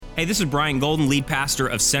Hey, this is Brian Golden, lead pastor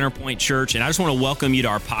of Centerpoint Church, and I just want to welcome you to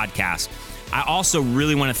our podcast. I also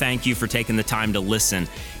really want to thank you for taking the time to listen.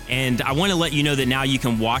 And I want to let you know that now you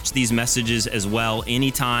can watch these messages as well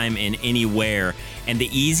anytime and anywhere. And the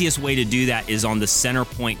easiest way to do that is on the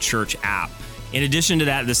Centerpoint Church app. In addition to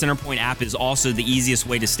that, the Centerpoint app is also the easiest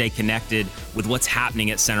way to stay connected with what's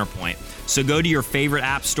happening at Centerpoint. So go to your favorite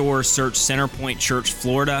app store, search Centerpoint Church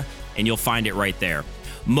Florida, and you'll find it right there.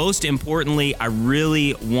 Most importantly, I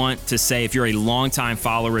really want to say, if you're a longtime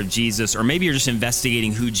follower of Jesus, or maybe you're just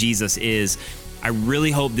investigating who Jesus is, I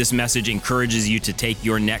really hope this message encourages you to take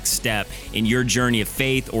your next step in your journey of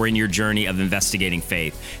faith or in your journey of investigating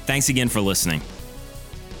faith. Thanks again for listening.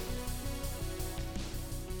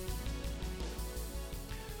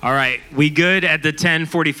 All right, we good at the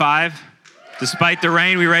 10:45? Despite the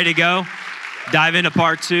rain, we ready to go? Dive into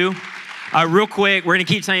part two. Real quick, we're going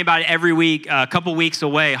to keep telling you about it every week. A couple weeks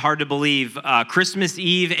away, hard to believe. Christmas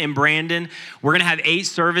Eve in Brandon. We're going to have 8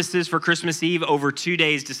 services for Christmas Eve over 2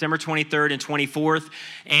 days, December 23rd and 24th.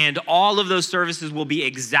 And all of those services will be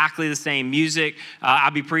exactly the same music.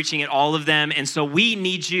 I'll be preaching at all of them. And so we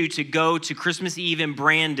need you to go to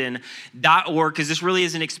ChristmasEveInBrandon.org, because this really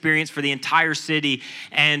is an experience for the entire city,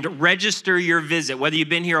 and register your visit. Whether you've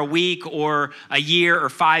been here a week or a year or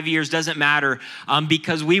 5 years, doesn't matter,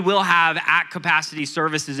 because we will have at capacity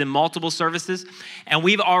services in multiple services. And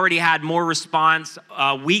we've already had more response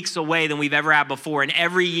weeks away than we've ever had before. And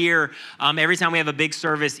every year, every time we have a big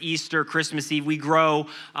service, Easter, Christmas Eve, we grow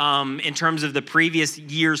in terms of the previous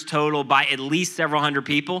year's total by at least several hundred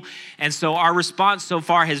people. And so our response so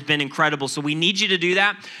far has been incredible. So we need you to do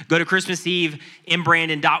that. Go to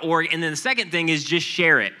ChristmasEveInBrandon.org. And then the second thing is just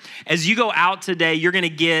share it. As you go out today, you're going to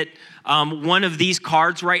get one of these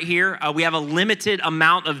cards right here. We have a limited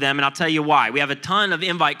amount of them, and I'll tell you why. We have a ton of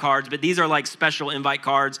invite cards, but these are like special invite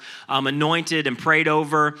cards, anointed and prayed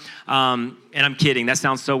over. And I'm kidding. That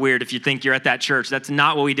sounds so weird if you think you're at that church. That's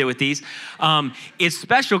not what we do with these. It's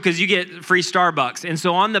special because you get free Starbucks. And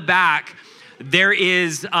so on the back, there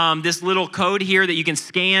is this little code here that you can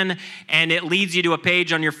scan, and it leads you to a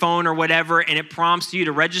page on your phone or whatever, and it prompts you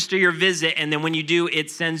to register your visit. And then when you do, it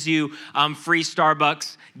sends you free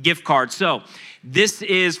Starbucks gift cards. So this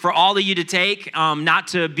is for all of you to take, not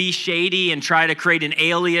to be shady and try to create an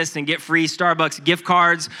alias and get free Starbucks gift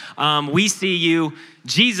cards. We see you,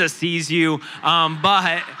 Jesus sees you,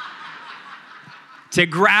 but to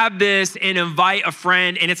grab this and invite a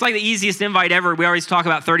friend. And it's like the easiest invite ever. We always talk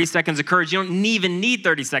about 30 seconds of courage. You don't even need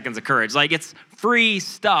 30 seconds of courage. Like, it's free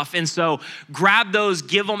stuff. And so grab those,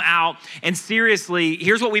 give them out. And seriously,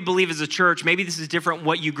 here's what we believe as a church. Maybe this is different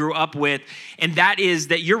what you grew up with. And that is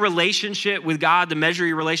that your relationship with God, the measure of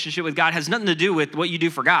your relationship with God, has nothing to do with what you do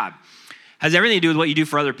for God. It has everything to do with what you do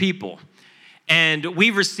for other people. And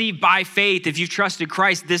we've received by faith, if you've trusted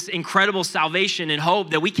Christ, this incredible salvation and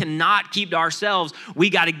hope that we cannot keep to ourselves. We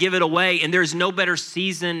got to give it away. And there's no better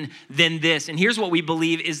season than this. And here's what we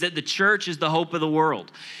believe is that the church is the hope of the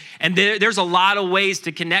world. And there's a lot of ways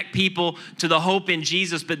to connect people to the hope in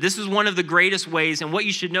Jesus, but this is one of the greatest ways. And what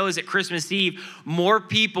you should know is at Christmas Eve, more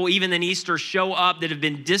people, even than Easter, show up that have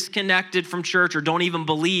been disconnected from church or don't even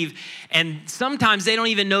believe. And sometimes they don't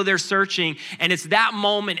even know they're searching. And it's that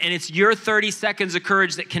moment, and it's your 30 seconds of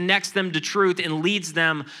courage that connects them to truth and leads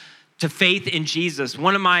them to faith in Jesus.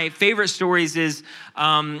 One of my favorite stories is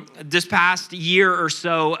this past year or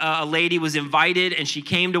so, a lady was invited, and she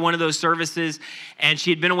came to one of those services, and she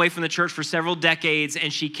had been away from the church for several decades,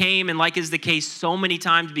 and she came, and like is the case so many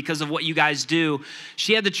times because of what you guys do,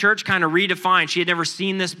 she had the church kind of redefined. She had never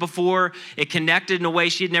seen this before. It connected in a way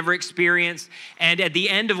she had never experienced, and at the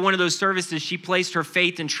end of one of those services, she placed her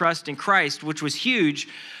faith and trust in Christ, which was huge.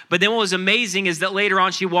 But then what was amazing is that later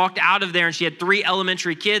on she walked out of there and she had 3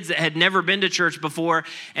 elementary kids that had never been to church before.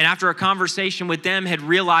 And after a conversation with them, had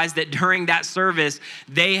realized that during that service,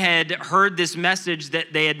 they had heard this message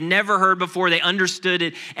that they had never heard before. They understood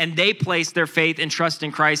it, and they placed their faith and trust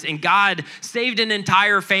in Christ. And God saved an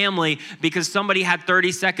entire family because somebody had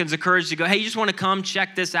 30 seconds of courage to go, hey, you just want to come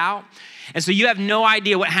check this out? And so you have no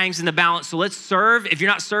idea what hangs in the balance. So let's serve. If you're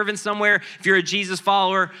not serving somewhere, if you're a Jesus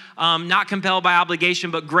follower, not compelled by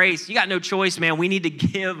obligation, but grace, you got no choice, man. We need to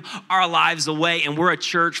give our lives away, and we're a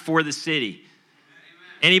church for the city. Amen.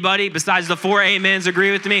 Anybody besides the 4 amens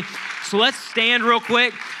agree with me? So let's stand real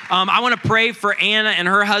quick. I want to pray for Anna and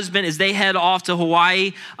her husband as they head off to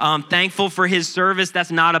Hawaii. Thankful for his service.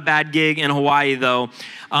 That's not a bad gig in Hawaii, though.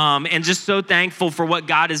 And just so thankful for what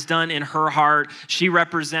God has done in her heart. She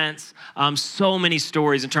represents so many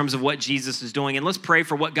stories in terms of what Jesus is doing. And let's pray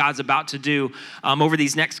for what God's about to do over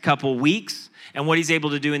these next couple weeks. and what he's able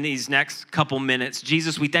to do in these next couple minutes.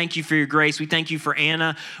 Jesus, we thank you for your grace. We thank you for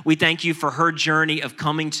Anna. We thank you for her journey of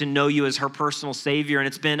coming to know you as her personal Savior. And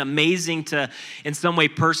it's been amazing to, in some way,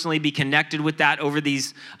 personally be connected with that over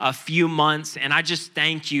these few months. And I just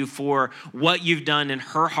thank you for what you've done in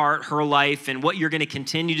her heart, her life, and what you're going to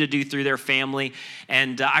continue to do through their family.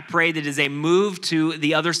 And I pray that as they move to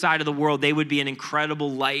the other side of the world, they would be an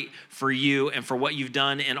incredible light for you and for what you've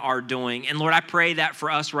done and are doing. And Lord, I pray that for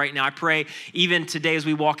us right now. I pray even today as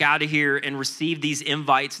we walk out of here and receive these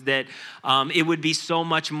invites that it would be so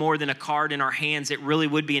much more than a card in our hands. It really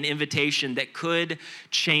would be an invitation that could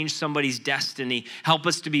change somebody's destiny. Help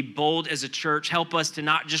us to be bold as a church. Help us to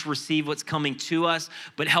not just receive what's coming to us,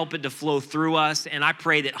 but help it to flow through us. And I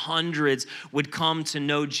pray that hundreds would come to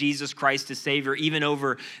know Jesus Christ as Savior, even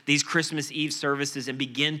over these Christmas Eve services, and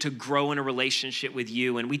begin to grow in a relationship with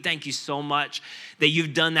you. And we thank you so much that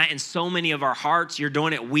you've done that in so many of our hearts. You're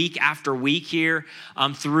doing it week after week here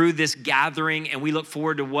through this gathering, and we look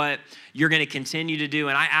forward to what you're going to continue to do.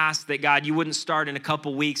 And I ask that, God, you wouldn't start in a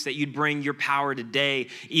couple weeks, that you'd bring your power today,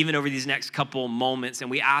 even over these next couple moments.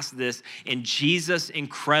 And we ask this in Jesus'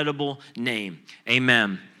 incredible name.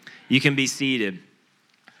 Amen. You can be seated.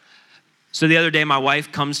 So the other day, my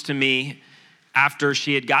wife comes to me after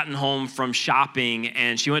she had gotten home from shopping,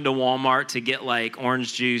 and she went to Walmart to get like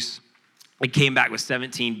orange juice. It came back with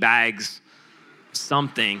 17 bags,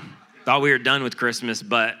 something. Thought we were done with Christmas,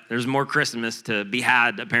 but there's more Christmas to be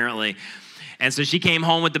had, apparently. And so she came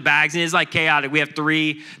home with the bags, and it's like chaotic. We have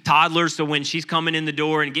 3 toddlers, so when she's coming in the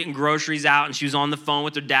door and getting groceries out, and she was on the phone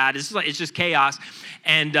with her dad, it's just chaos.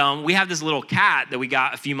 And we have this little cat that we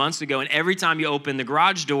got a few months ago, and every time you open the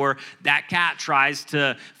garage door, that cat tries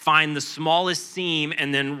to find the smallest seam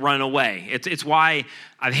and then run away. It's why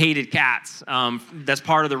I've hated cats. That's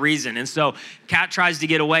part of the reason. And so cat tries to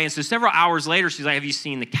get away. And so several hours later, she's like, have you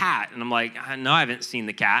seen the cat? And I'm like, no, I haven't seen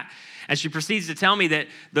the cat. And she proceeds to tell me that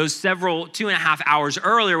those 2.5 hours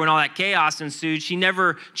earlier, when all that chaos ensued, she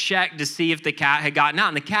never checked to see if the cat had gotten out.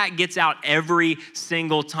 And the cat gets out every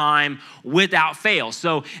single time without fail.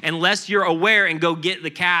 So unless you're aware and go get the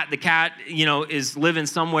cat, is living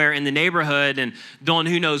somewhere in the neighborhood and doing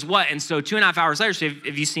who knows what. And so 2.5 hours later, she said,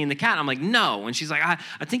 have you seen the cat? And I'm like, no. And she's like,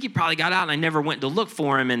 I think he probably got out, and I never went to look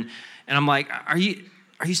for him. And I'm like, are you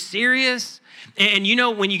serious? And you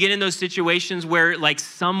know, when you get in those situations where like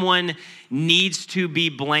someone needs to be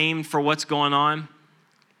blamed for what's going on,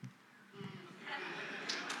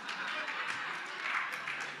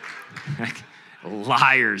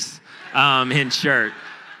 liars in church.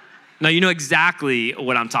 No, you know exactly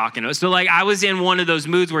what I'm talking about. So like I was in one of those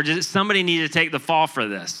moods where just somebody needed to take the fall for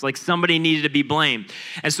this. Like somebody needed to be blamed.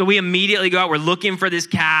 And so we immediately go out. We're looking for this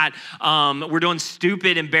cat. We're doing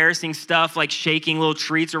stupid, embarrassing stuff like shaking little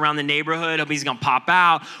treats around the neighborhood. Hoping he's going to pop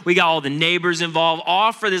out. We got all the neighbors involved,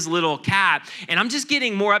 all for this little cat. And I'm just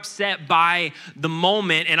getting more upset by the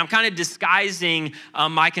moment. And I'm kind of disguising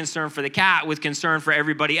my concern for the cat with concern for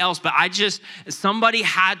everybody else. But somebody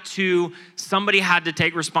had to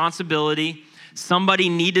take responsibility. Somebody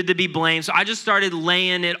needed to be blamed. So I just started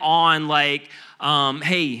laying it on like,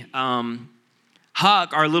 hey,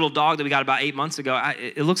 Huck, our little dog that we got about 8 months ago,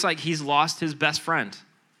 it looks like he's lost his best friend.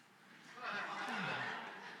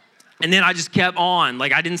 And then I just kept on.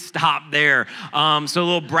 Like, I didn't stop there. So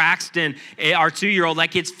little Braxton, our 2-year-old,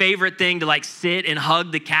 like, his favorite thing to, like, sit and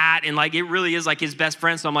hug the cat. And, like, it really is, like, his best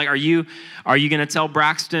friend. So I'm like, are you going to tell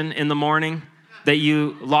Braxton in the morning that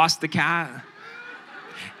you lost the cat?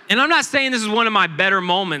 And I'm not saying this is one of my better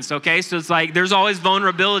moments, okay? So it's like there's always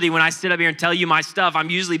vulnerability when I sit up here and tell you my stuff. I'm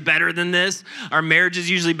usually better than this. Our marriage is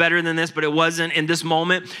usually better than this, but it wasn't in this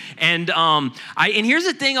moment. And here's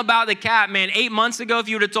the thing about the cat, man. 8 months ago, if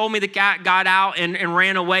you would have told me the cat got out and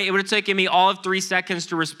ran away, it would have taken me all of 3 seconds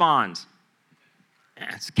to respond.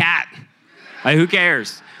 It's a cat. Like, who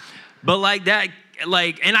cares? But like that,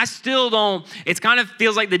 and I still don't, it kind of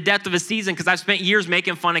feels like the death of a season because I've spent years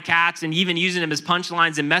making fun of cats and even using them as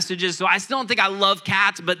punchlines and messages. So I still don't think I love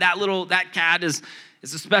cats, but that cat is a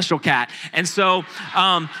special cat. And so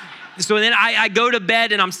then I go to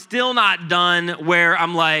bed and I'm still not done where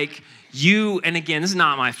I'm like, and again, this is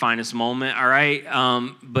not my finest moment, all right?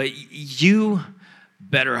 But you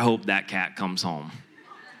better hope that cat comes home.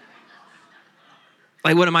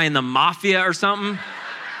 Like, what am I, in the mafia or something?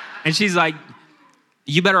 And she's like,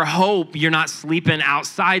 you better hope you're not sleeping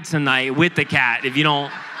outside tonight with the cat if you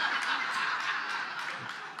don't.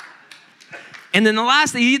 And then the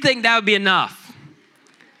last thing, you think that would be enough.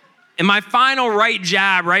 And my final right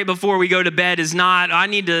jab right before we go to bed is not, I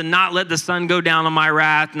need to not let the sun go down on my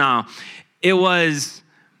wrath. No, it was,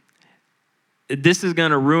 this is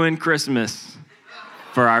going to ruin Christmas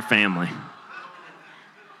for our family.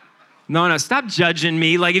 No, stop judging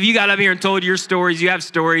me. Like if you got up here and told your stories, you have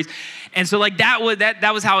stories. And so like that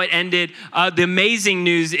was how it ended. The amazing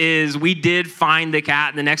news is we did find the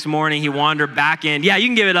cat. The next morning he wandered back in. Yeah, you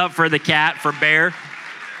can give it up for the cat, for Bear.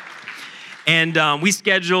 And we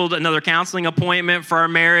scheduled another counseling appointment for our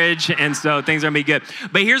marriage, and so things are gonna be good.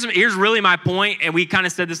 But here's really my point, and we kind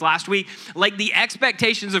of said this last week. Like the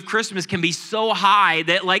expectations of Christmas can be so high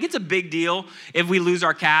that like it's a big deal if we lose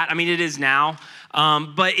our cat. I mean, it is now.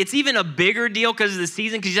 But it's even a bigger deal because of the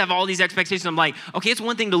season, because you have all these expectations. I'm like, okay, it's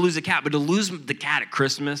one thing to lose a cat, but to lose the cat at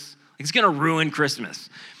Christmas, it's gonna ruin Christmas.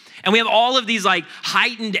 And we have all of these like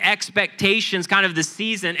heightened expectations kind of this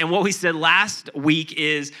season. And what we said last week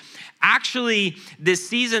is, actually, this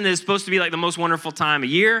season that is supposed to be like the most wonderful time of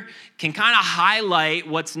year can kind of highlight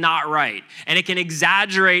what's not right. And it can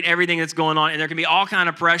exaggerate everything that's going on. And there can be all kind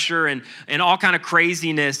of pressure and all kind of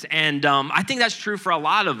craziness. And I think that's true for a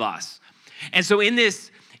lot of us. And so in this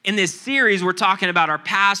series, we're talking about our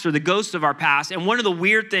past or the ghosts of our past. And one of the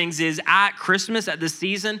weird things is at Christmas, at this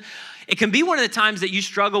season, it can be one of the times that you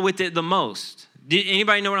struggle with it the most.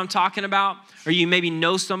 Anybody know what I'm talking about? Or you maybe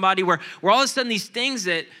know somebody where all of a sudden these things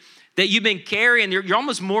that you've been carrying, you're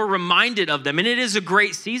almost more reminded of them. And it is a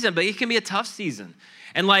great season, but it can be a tough season.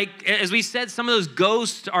 And like, as we said, some of those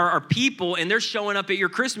ghosts are people, and they're showing up at your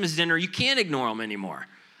Christmas dinner. You can't ignore them anymore.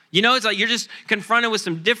 You know, it's like you're just confronted with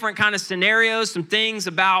some different kind of scenarios, some things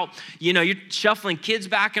about, you know, you're shuffling kids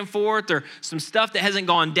back and forth, or some stuff that hasn't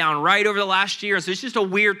gone down right over the last year. So it's just a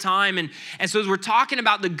weird time. And so as we're talking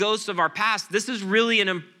about the ghosts of our past, this is really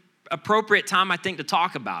an appropriate time, I think, to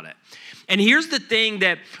talk about it. And here's the thing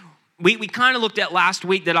that we kind of looked at last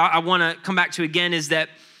week that I want to come back to again, is that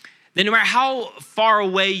no matter how far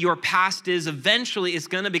away your past is, eventually it's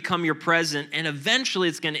going to become your present, and eventually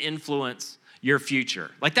it's going to influence your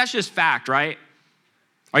future. Like that's just fact, right?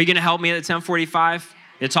 Are you going to help me at 10:45?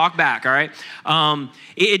 Yeah, talk back, all right?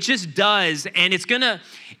 It just does, and it's going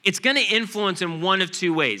to influence in one of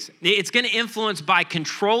two ways. It's going to influence by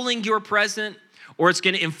controlling your present, or it's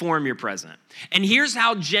going to inform your present. And here's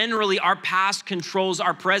how generally our past controls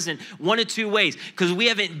our present, one of two ways, because we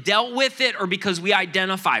haven't dealt with it or because we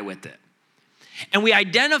identify with it. And we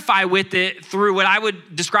identify with it through what I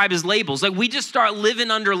would describe as labels. Like we just start living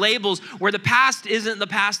under labels where the past isn't the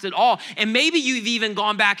past at all. And maybe you've even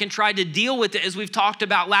gone back and tried to deal with it, as we've talked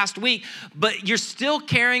about last week, but you're still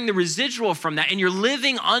carrying the residual from that. And you're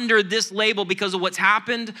living under this label because of what's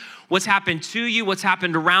happened to you, what's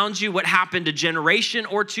happened around you, what happened a generation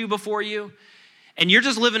or two before you. And you're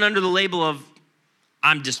just living under the label of,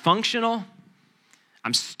 I'm dysfunctional,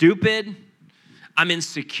 I'm stupid, I'm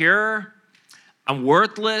insecure, I'm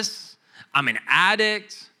worthless, I'm an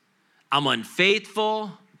addict, I'm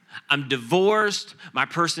unfaithful, I'm divorced, my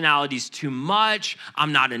personality's too much,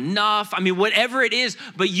 I'm not enough. I mean, whatever it is,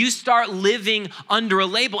 but you start living under a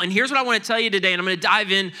label. And here's what I want to tell you today, and I'm going to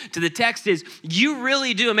dive into the text, is you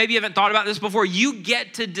really do, and maybe you haven't thought about this before, you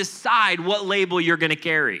get to decide what label you're going to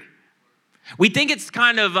carry. We think it's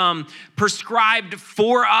kind of prescribed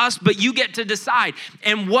for us, but you get to decide.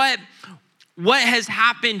 And what has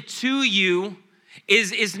happened to you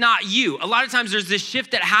is not you. A lot of times there's this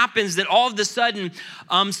shift that happens that all of a sudden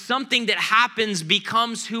something that happens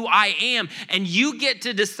becomes who I am. And you get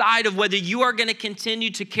to decide of whether you are going to continue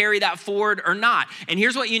to carry that forward or not. And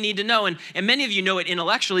here's what you need to know. And many of you know it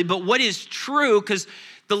intellectually, but what is true, because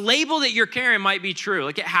the label that you're carrying might be true.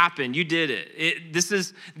 Like it happened, you did it. This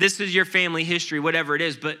is your family history, whatever it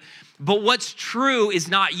is. But what's true is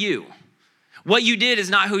not you. What you did is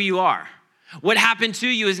not who you are. What happened to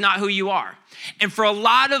you is not who you are. And for a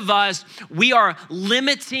lot of us, we are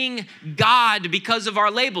limiting God because of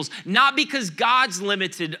our labels. Not because God's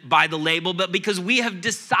limited by the label, but because we have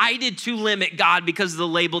decided to limit God because of the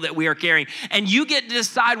label that we are carrying. And you get to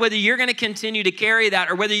decide whether you're going to continue to carry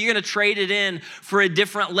that or whether you're going to trade it in for a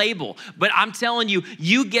different label. But I'm telling you,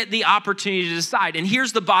 you get the opportunity to decide. And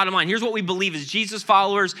here's the bottom line. Here's what we believe as Jesus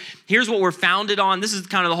followers. Here's what we're founded on. This is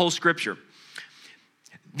kind of the whole scripture.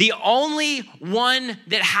 The only one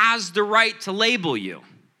that has the right to label you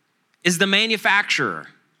is the manufacturer.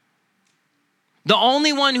 The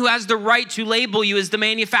only one who has the right to label you is the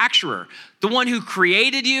manufacturer. The one who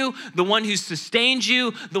created you, the one who sustained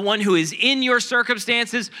you, the one who is in your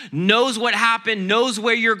circumstances, knows what happened, knows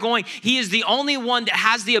where you're going. He is the only one that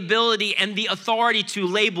has the ability and the authority to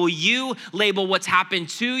label you, label what's happened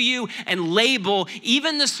to you, and label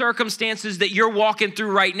even the circumstances that you're walking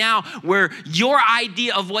through right now, where your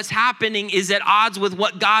idea of what's happening is at odds with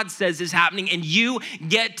what God says is happening, and you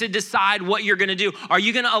get to decide what you're gonna do. Are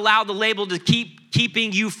you gonna allow the label to keep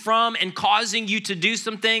keeping you from and causing you to do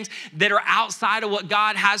some things that are outside of what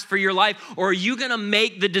God has for your life? Or are you gonna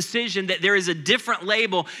make the decision that there is a different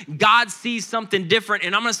label? God sees something different,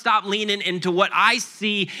 and I'm gonna stop leaning into what I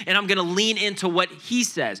see, and I'm gonna lean into what he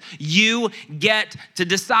says. You get to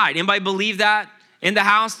decide. Anybody believe that in the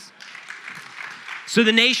house? So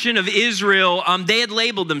the nation of Israel, they had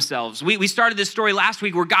labeled themselves. We started this story last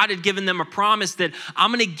week where God had given them a promise that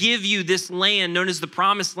I'm gonna give you this land known as the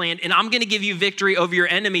promised land, and I'm gonna give you victory over your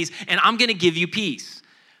enemies, and I'm gonna give you peace.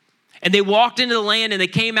 And they walked into the land and they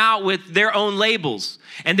came out with their own labels.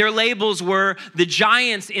 And their labels were, the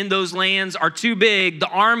giants in those lands are too big, the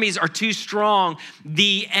armies are too strong,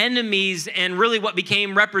 the enemies and really what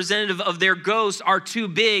became representative of their ghosts are too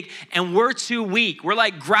big, and we're too weak. We're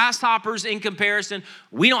like grasshoppers in comparison.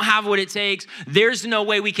 We don't have what it takes. There's no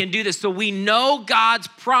way we can do this. So we know God's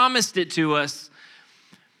promised it to us,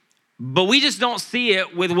 but we just don't see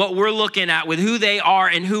it with what we're looking at, with who they are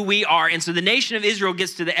and who we are. And so the nation of Israel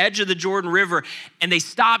gets to the edge of the Jordan River and they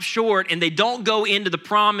stop short and they don't go into the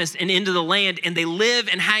promise and into the land, and they live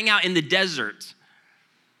and hang out in the desert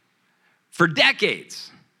for decades,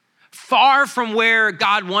 far from where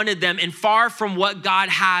God wanted them and far from what God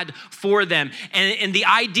had for them. And the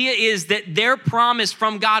idea is that their promise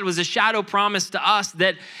from God was a shadow promise to us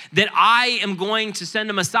that I am going to send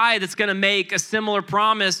a Messiah that's going to make a similar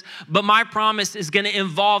promise, but my promise is going to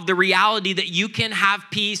involve the reality that you can have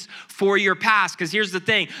peace for your past. Because here's the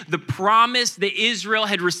thing, the promise that Israel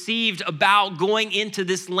had received about going into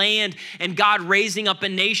this land and God raising up a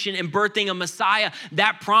nation and birthing a Messiah,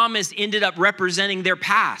 that promise ended up representing their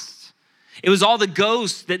past. It was all the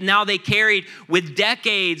ghosts that now they carried with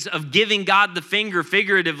decades of giving God the finger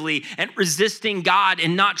figuratively and resisting God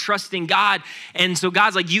and not trusting God. And so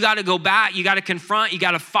God's like, you got to go back, you got to confront, you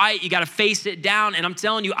got to fight, you got to face it down. And I'm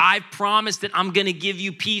telling you, I've promised that I'm going to give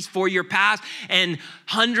you peace for your past. And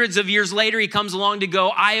hundreds of years later, he comes along to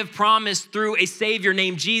go, I have promised through a Savior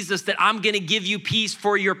named Jesus that I'm going to give you peace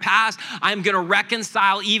for your past. I'm going to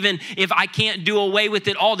reconcile even if I can't do away with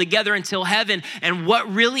it altogether until heaven. And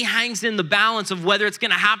what really hangs in the balance of whether it's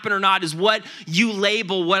going to happen or not is what you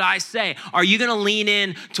label what I say. Are you going to lean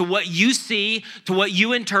in to what you see, to what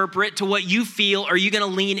you interpret, to what you feel? Or are you going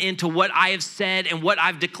to lean into what I have said and what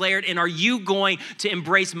I've declared? And are you going to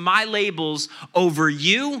embrace my labels over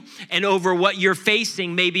you and over what you're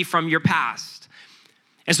facing maybe from your past?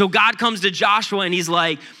 And so God comes to Joshua and he's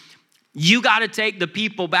like, you got to take the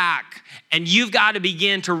people back and you've got to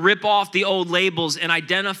begin to rip off the old labels and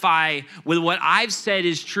identify with what I've said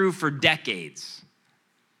is true for decades.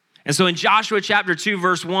 And so in Joshua chapter 2,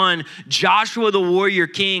 verse 1, Joshua, the warrior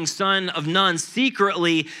king, son of Nun,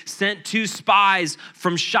 secretly sent 2 spies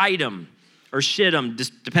from Shittim,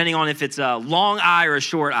 depending on if it's a long I or a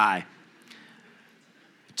short I.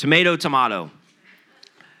 Tomato.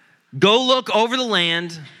 Go look over the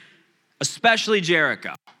land, especially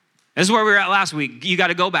Jericho. This is where we were at last week. You got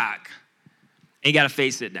to go back and you got to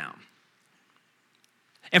face it down.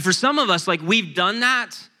 And for some of us, like we've done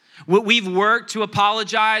that. We've worked to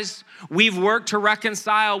apologize. We've worked to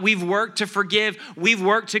reconcile. We've worked to forgive. We've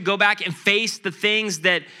worked to go back and face the things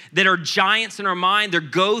that are giants in our mind. They're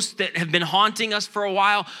ghosts that have been haunting us for a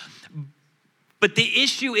while. But the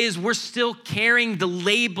issue is we're still carrying the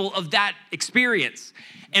label of that experience.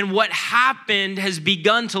 And what happened has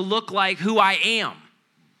begun to look like who I am.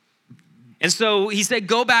 And so he said,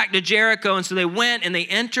 go back to Jericho. And so they went and they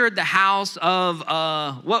entered the house of,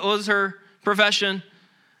 what was her profession?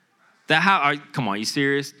 Come on, you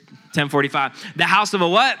serious? 10:45. The house of a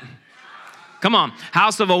what? Come on.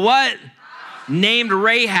 House of a what? Named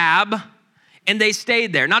Rahab. And they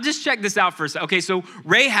stayed there. Now just check this out for a second. Okay, so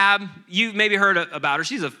Rahab, you maybe heard about her.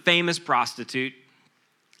 She's a famous prostitute.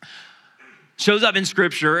 Shows up in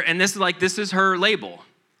scripture, and this is her label.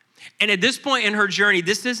 And at this point in her journey,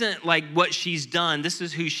 this isn't like what she's done. This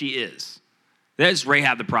is who she is. That's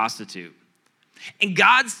Rahab the prostitute. And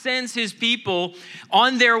God sends his people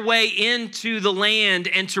on their way into the land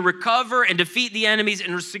and to recover and defeat the enemies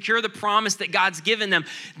and secure the promise that God's given them.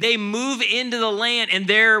 They move into the land, and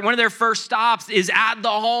one of their first stops is at the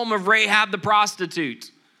home of Rahab the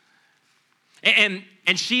prostitute. And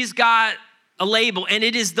she's got a label, and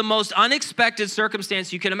it is the most unexpected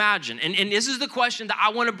circumstance you can imagine. And this is the question that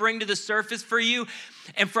I want to bring to the surface for you.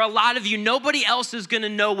 And for a lot of you, nobody else is going to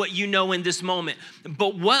know what you know in this moment.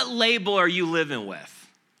 But what label are you living with?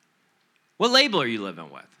 What label are you living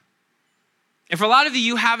with? And for a lot of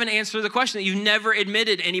you haven't answered the question, that you've never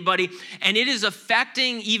admitted anybody, and it is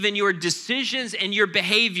affecting even your decisions and your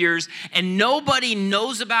behaviors, and nobody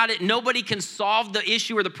knows about it. Nobody can solve the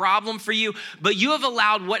issue or the problem for you, but you have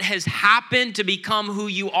allowed what has happened to become who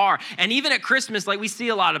you are. And even at Christmas, like we see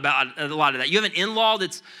a lot of that. You have an in-law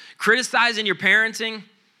that's criticizing your parenting.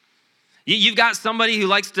 You've got somebody who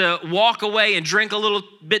likes to walk away and drink a little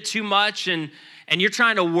bit too much, and you're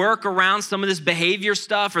trying to work around some of this behavior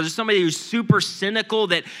stuff, or there's somebody who's super cynical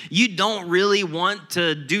that you don't really want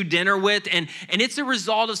to do dinner with, and it's a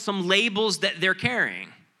result of some labels that they're carrying.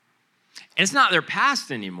 And it's not their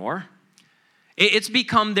past anymore. It's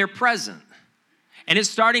become their present, and it's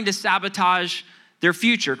starting to sabotage their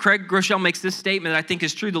future. Craig Groeschel makes this statement that I think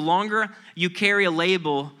is true. The longer you carry a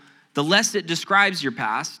label, the less it describes your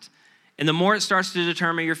past, and the more it starts to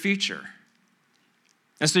determine your future.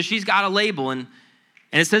 And so she's got a label, and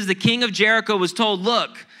it says the king of Jericho was told,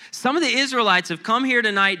 look, some of the Israelites have come here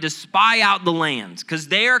tonight to spy out the land, because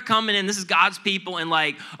they are coming in. This is God's people, and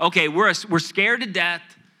like, okay, we're scared to death,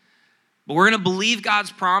 but we're going to believe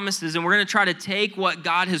God's promises, and we're going to try to take what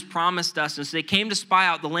God has promised us. And so they came to spy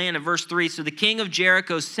out the land in verse 3. So the king of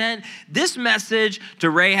Jericho sent this message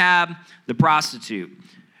to Rahab the prostitute.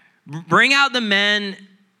 Bring out the men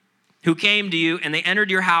who came to you, and they entered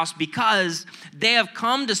your house, because they have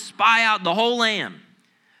come to spy out the whole land.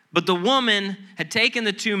 But the woman had taken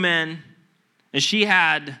the two men, and she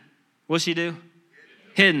had, what'd she do?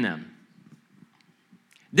 Hidden them.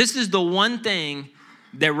 This is the one thing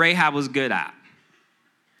that Rahab was good at: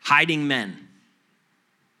 hiding men.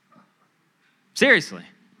 Seriously.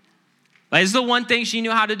 Like, it's the one thing she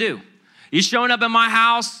knew how to do. You're showing up at my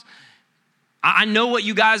house, I know what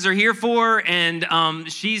you guys are here for, and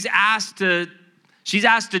she's asked to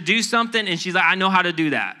do something, and she's like, I know how to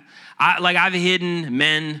do that. I've hidden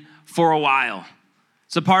men for a while.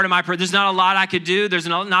 It's a part of my, there's not a lot I could do. There's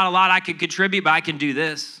not a lot I could contribute, but I can do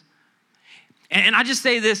this. And I just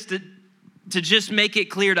say this to just make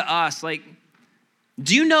it clear to us. Like,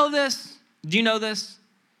 do you know this? Do you know this?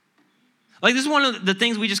 Like, this is one of the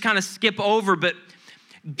things we just kind of skip over, but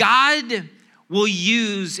God will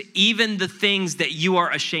use even the things that you are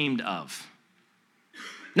ashamed of.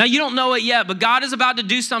 Now, you don't know it yet, but God is about to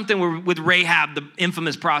do something with Rahab, the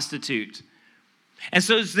infamous prostitute. And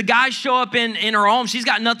so as the guys show up in her home, she's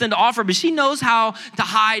got nothing to offer, but she knows how to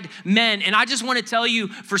hide men. And I just want to tell you,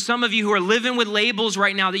 for some of you who are living with labels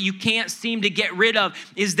right now that you can't seem to get rid of,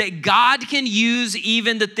 is that God can use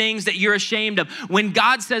even the things that you're ashamed of. When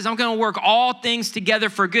God says, I'm going to work all things together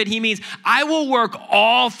for good, he means I will work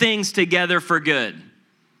all things together for good.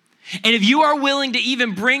 And if you are willing to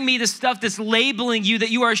even bring me the stuff that's labeling you, that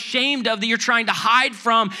you are ashamed of, that you're trying to hide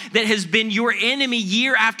from, that has been your enemy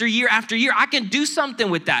year after year after year, I can do something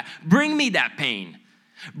with that. Bring me that pain.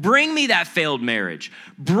 Bring me that failed marriage.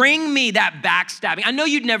 Bring me that backstabbing. I know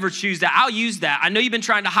you'd never choose that. I'll use that. I know you've been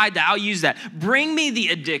trying to hide that. I'll use that. Bring me the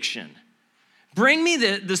addiction. Bring me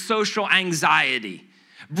the social anxiety.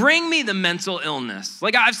 Bring me the mental illness.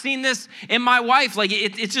 Like, I've seen this in my wife. Like,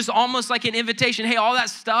 it's just almost like an invitation. Hey, all that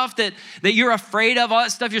stuff that you're afraid of, all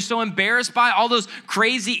that stuff you're so embarrassed by, all those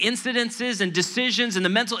crazy incidences and decisions and the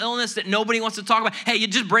mental illness that nobody wants to talk about. Hey, you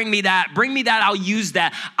just bring me that. Bring me that. I'll use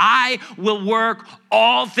that. I will work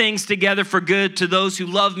all things together for good to those who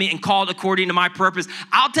love me and called according to my purpose.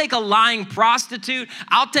 I'll take a lying prostitute.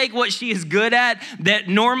 I'll take what she is good at that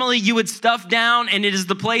normally you would stuff down, and it is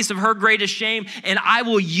the place of her greatest shame, and I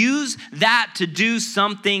will use that to do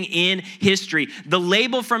something in history. The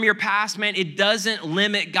label from your past, man, it doesn't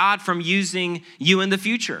limit God from using you in the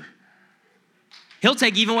future. He'll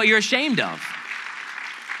take even what you're ashamed of.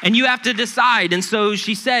 And you have to decide. And so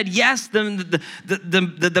she said, yes, the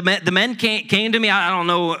men came to me. I don't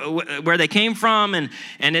know where they came from. And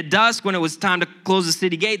at dusk, when it was time to close the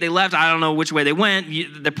city gate, they left. I don't know which way they went.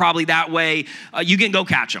 They're probably that way. You can go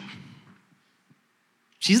catch them.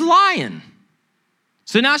 She's lying.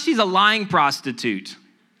 So now she's a lying prostitute.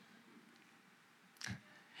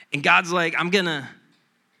 And God's like, you know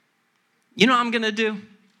what I'm going to do?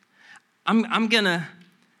 I'm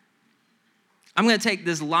going to take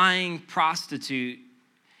this lying prostitute,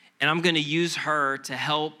 and I'm going to use her to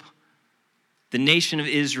help the nation of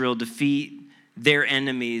Israel defeat their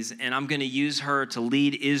enemies, and I'm going to use her to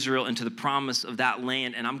lead Israel into the promise of that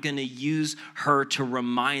land, and I'm going to use her to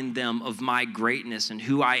remind them of my greatness and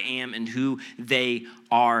who I am and who they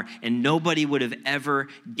are. And nobody would have ever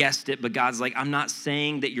guessed it, but God's like, I'm not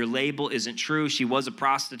saying that your label isn't true. She was a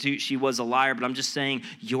prostitute, she was a liar, but I'm just saying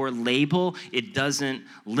your label, it doesn't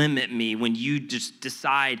limit me. When you just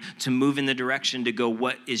decide to move in the direction to go,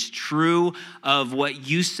 what is true of what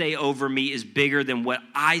you say over me is bigger than what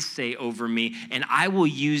I say over me, and I will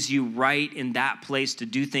use you right in that place to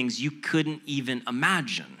do things you couldn't even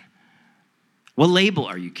imagine. What label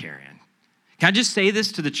are you carrying? Can I just say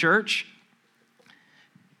this to the church?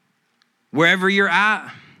 Wherever you're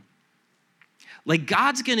at, like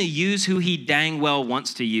God's gonna use who he dang well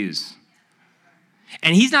wants to use.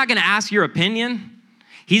 And he's not gonna ask your opinion.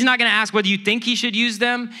 He's not gonna ask whether you think he should use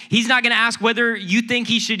them. He's not gonna ask whether you think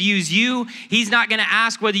he should use you. He's not gonna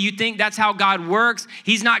ask whether you think that's how God works.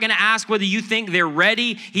 He's not gonna ask whether you think they're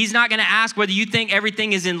ready. He's not gonna ask whether you think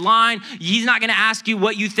everything is in line. He's not gonna ask you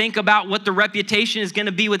what you think about what the reputation is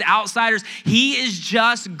gonna be with outsiders. He is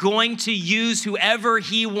just going to use whoever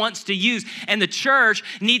he wants to use. And the church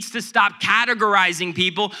needs to stop categorizing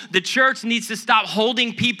people. The church needs to stop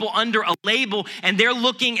holding people under a label, and they're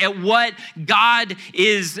looking at what God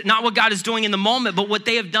is, not what God is doing in the moment, but what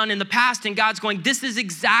they have done in the past. And God's going, this is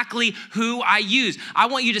exactly who I use. I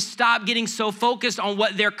want you to stop getting so focused on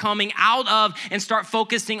what they're coming out of and start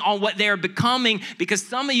focusing on what they're becoming, because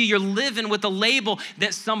some of you, you're living with a label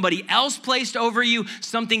that somebody else placed over you,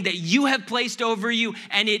 something that you have placed over you,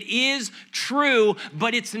 and it is true,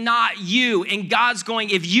 but it's not you. And God's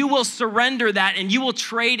going, if you will surrender that and you will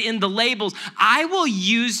trade in the labels, I will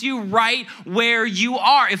use you right where you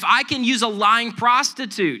are. If I can use a lying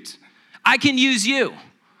prostitute, I can use you.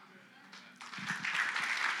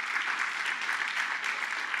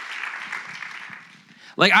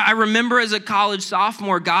 Like I remember as a college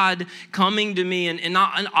sophomore, God coming to me in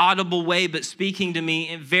not an audible way, but speaking to me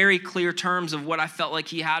in very clear terms of what I felt like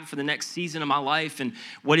he had for the next season of my life and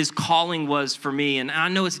what his calling was for me. And I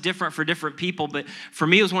know it's different for different people, but for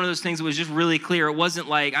me, it was one of those things that was just really clear. It wasn't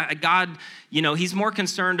like God, he's more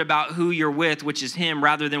concerned about who you're with, which is him,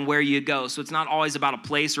 rather than where you go. So it's not always about a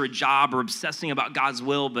place or a job or obsessing about God's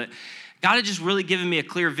will, but God had just really given me a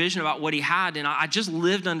clear vision about what he had. And I just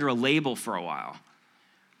lived under a label for a while.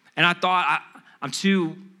 And I thought, I'm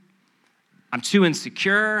too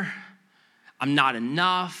insecure. I'm not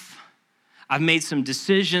enough. I've made some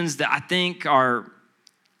decisions that I think are,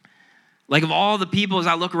 like of all the people as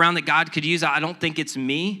I look around that God could use, I don't think it's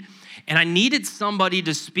me. And I needed somebody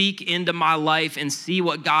to speak into my life and see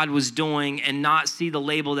what God was doing and not see the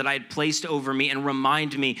label that I had placed over me and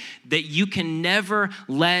remind me that you can never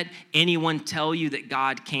let anyone tell you that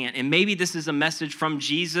God can't. And maybe this is a message from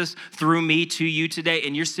Jesus through me to you today,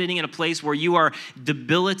 and you're sitting in a place where you are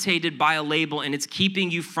debilitated by a label and it's keeping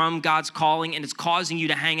you from God's calling and it's causing you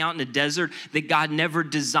to hang out in a desert that God never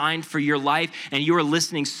designed for your life, and you are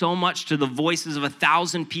listening so much to the voices of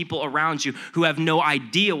 1,000 people around you who have no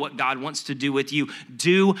idea what God wants to do with you.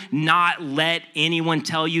 Do not let anyone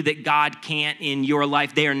tell you that God can't in your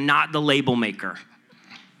life. They are not the label maker.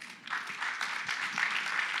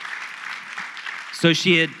 So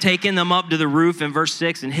she had taken them up to the roof in verse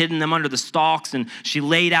 6 and hidden them under the stalks, and she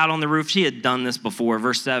laid out on the roof. She had done this before,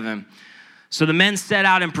 verse 7. So the men set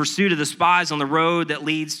out in pursuit of the spies on the road that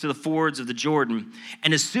leads to the fords of the Jordan.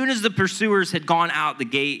 And as soon as the pursuers had gone out, the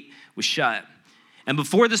gate was shut. And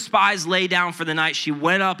before the spies lay down for the night, she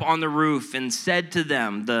went up on the roof and said to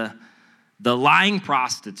them, the lying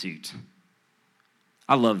prostitute.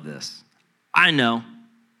 I love this. I know.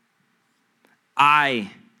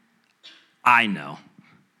 I know.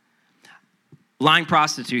 Lying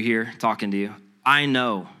prostitute here talking to you. I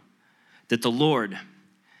know that the Lord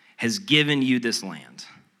has given you this land.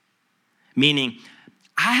 Meaning,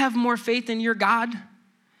 I have more faith in your God,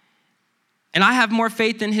 and I have more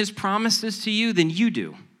faith in his promises to you than you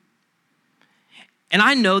do. And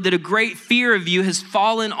I know that a great fear of you has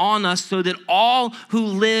fallen on us, so that all who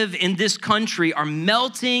live in this country are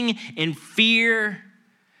melting in fear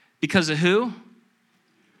because of who?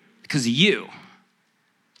 Because of you.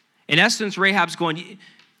 In essence, Rahab's going,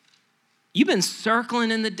 you've been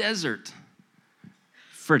circling in the desert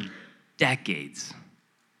for decades.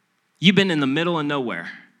 You've been in the middle of nowhere,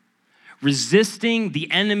 resisting the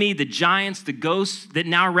enemy, the giants, the ghosts that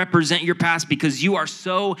now represent your past, because you are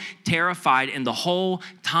so terrified. And the whole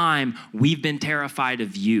time we've been terrified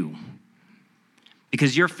of you,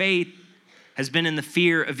 because your faith has been in the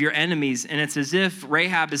fear of your enemies. And it's as if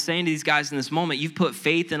Rahab is saying to these guys in this moment, you've put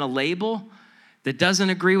faith in a label that doesn't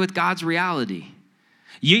agree with God's reality.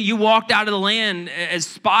 You walked out of the land as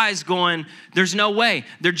spies going, there's no way.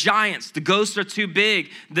 They're giants. The ghosts are too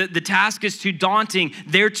big. The task is too daunting.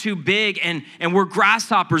 They're too big. And we're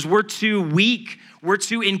grasshoppers. We're too weak. We're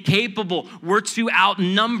too incapable. We're too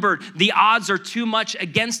outnumbered. The odds are too much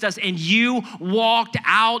against us. And you walked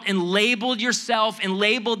out and labeled yourself and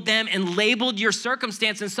labeled them and labeled your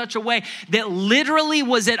circumstance in such a way that literally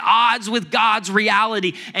was at odds with God's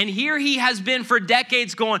reality. And here he has been for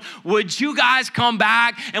decades going, would you guys come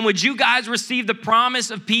back and would you guys receive the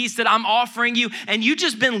promise of peace that I'm offering you? And you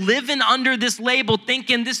just been living under this label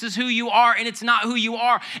thinking this is who you are, and it's not who you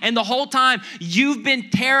are. And the whole time you've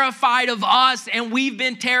been terrified of us and we've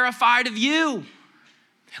been terrified of you.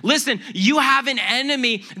 Listen, you have an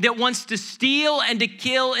enemy that wants to steal and to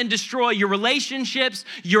kill and destroy your relationships,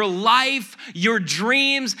 your life, your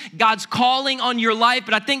dreams, God's calling on your life.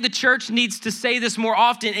 But I think the church needs to say this more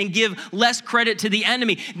often and give less credit to the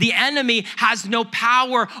enemy. The enemy has no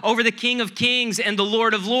power over the King of Kings and the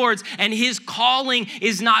Lord of Lords, and his calling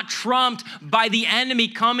is not trumped by the enemy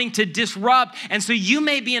coming to disrupt. And so you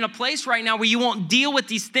may be in a place right now where you won't deal with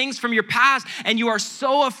these things from your past, and you are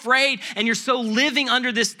so afraid and you're so living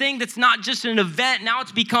under this thing that's not just an event. Now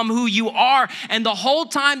it's become who you are. And the whole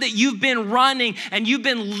time that you've been running and you've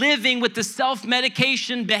been living with the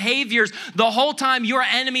self-medication behaviors, the whole time your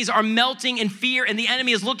enemies are melting in fear, and the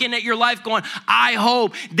enemy is looking at your life going, I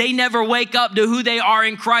hope they never wake up to who they are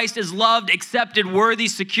in Christ as loved, accepted, worthy,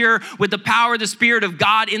 secure, with the power of the Spirit of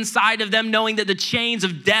God inside of them, knowing that the chains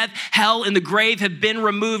of death, hell, and the grave have been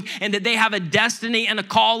removed, and that they have a destiny and a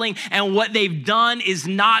calling, and what they've done is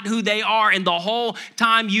not who they are. And the whole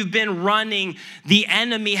time you've been running, the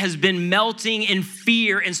enemy has been melting in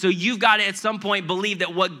fear. And so you've got to at some point believe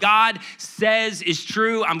that what God says is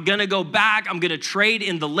true. I'm going to go back. I'm going to trade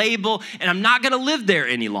in the label, and I'm not going to live there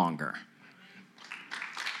any longer.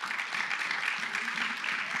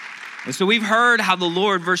 And so we've heard how the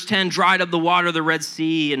Lord, verse 10, dried up the water of the Red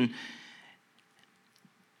Sea, and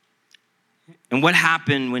what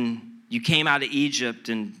happened when you came out of Egypt,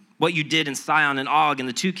 and what you did in Sihon and Og, and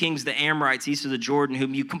the two kings, the Amorites, east of the Jordan,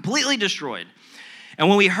 whom you completely destroyed. And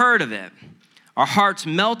when we heard of it, our hearts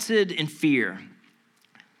melted in fear,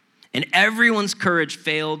 and everyone's courage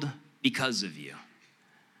failed because of you.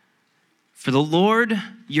 For the Lord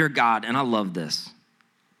your God, and I love this.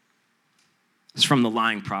 It's from the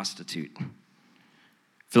lying prostitute.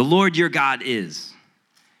 For the Lord your God is.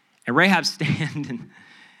 And Rahab standing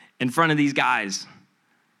in front of these guys,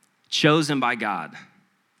 chosen by God,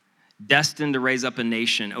 destined to raise up a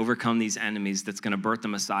nation, overcome these enemies, that's going to birth the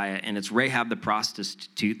Messiah. And it's Rahab the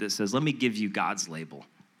prostitute that says, let me give you God's label.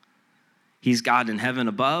 He's God in heaven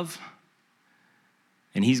above,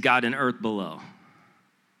 and he's God in earth below.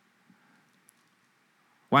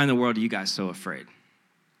 Why in the world are you guys so afraid?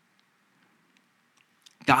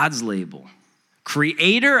 God's label,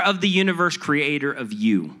 creator of the universe, creator of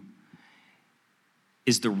you,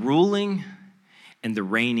 is the ruling and the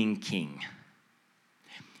reigning king.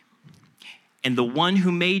 And the one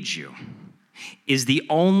who made you is the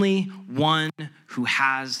only one who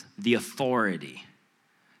has the authority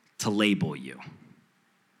to label you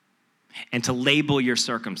and to label your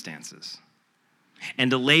circumstances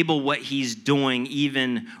and to label what he's doing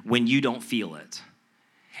even when you don't feel it.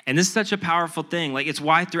 And this is such a powerful thing. Like, it's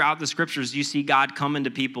why throughout the scriptures you see God come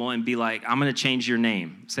to people and be like, I'm going to change your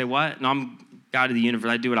name. Say, what? No, I'm God of the universe.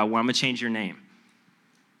 I do what I want. I'm going to change your name.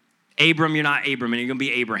 Abram, you're not Abram, and you're going to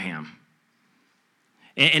be Abraham.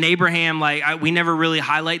 And Abraham, we never really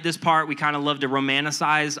highlight this part. We kind of love to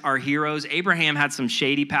romanticize our heroes. Abraham had some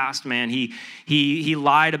shady past, man. He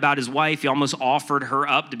lied about his wife. He almost offered her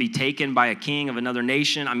up to be taken by a king of another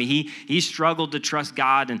nation. I mean, he struggled to trust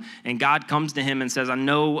God, and God comes to him and says, I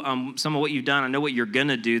know some of what you've done. I know what you're going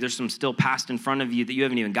to do. There's some still past in front of you that you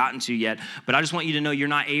haven't even gotten to yet. But I just want you to know you're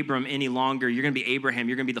not Abram any longer. You're going to be Abraham.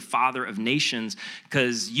 You're going to be the father of nations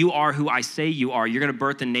because you are who I say you are. You're going to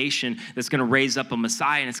birth a nation that's going to raise up a Messiah.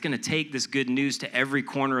 And it's going to take this good news to every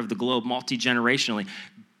corner of the globe, multi-generationally.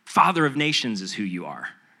 Father of nations is who you are.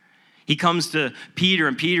 He comes to Peter,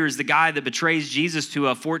 and Peter is the guy that betrays Jesus to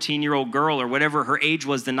a 14-year-old girl or whatever her age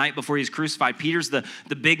was the night before he was crucified. Peter's the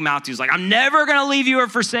big mouth who's like, I'm never going to leave you or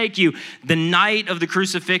forsake you. The night of the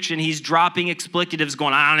crucifixion, he's dropping explicatives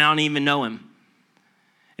going, I don't even know him.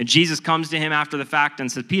 And Jesus comes to him after the fact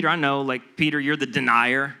and says, Peter, I know, Peter, you're the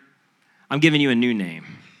denier. I'm giving you a new name.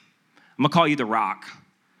 I'm going to call you the Rock.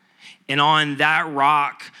 And on that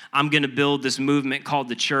rock, I'm going to build this movement called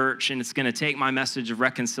the church, and it's going to take my message of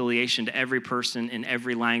reconciliation to every person in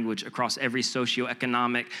every language across every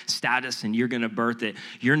socioeconomic status, and you're going to birth it.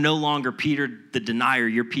 You're no longer Peter the denier.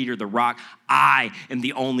 You're Peter the Rock. I am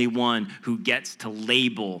the only one who gets to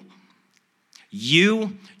label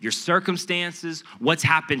You, your circumstances, what's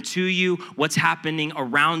happened to you, what's happening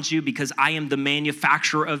around you, because I am the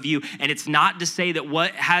manufacturer of you. And it's not to say that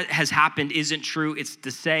what has happened isn't true. It's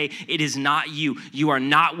to say it is not you. You are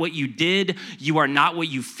not what you did. You are not what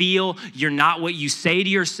you feel. You're not what you say to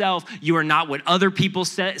yourself. You are not what other people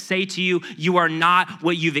say to you. You are not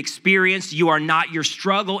what you've experienced. You are not your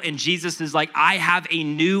struggle. And Jesus is like, I have a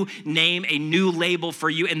new name, a new label for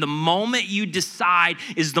you. And the moment you decide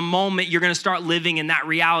is the moment you're going to start living in that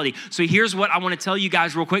reality. So here's what I want to tell you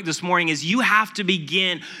guys real quick this morning is you have to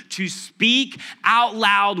begin to speak out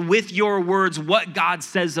loud with your words what God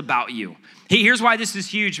says about you. Here's why this is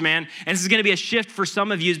huge, man. And this is going to be a shift for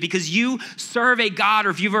some of you is because you serve a God,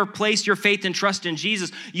 or if you've ever placed your faith and trust in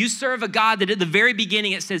Jesus, you serve a God that at the very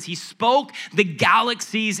beginning it says he spoke the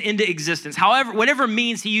galaxies into existence. However, whatever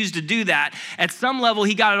means he used to do that, at some level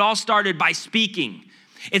he got it all started by speaking.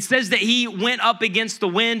 It says that he went up against the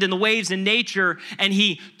wind and the waves in nature and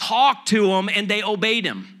he talked to them and they obeyed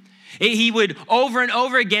him. He would over and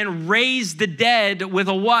over again raise the dead with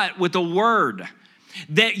a what? With a word.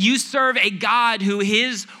 That you serve a God who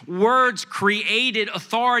his words created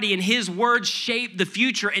authority and his words shape the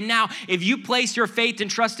future. And now if you place your faith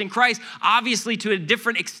and trust in Christ, obviously to a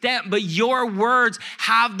different extent, but your words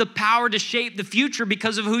have the power to shape the future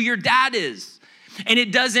because of who your dad is. And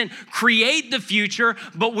it doesn't create the future,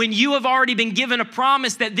 but when you have already been given a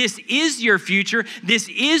promise that this is your future, this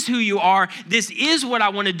is who you are, this is what I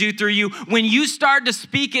want to do through you, when you start to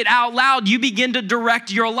speak it out loud, you begin to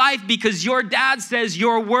direct your life because your dad says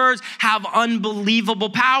your words have unbelievable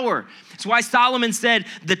power. That's why Solomon said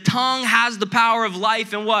the tongue has the power of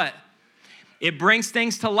life and what? It brings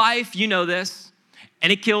things to life, you know this,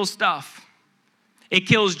 and it kills stuff. It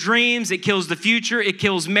kills dreams, it kills the future, it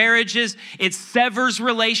kills marriages, it severs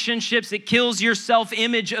relationships, it kills your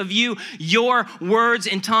self-image of you. Your words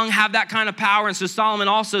and tongue have that kind of power. And so Solomon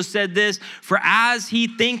also said this, for as he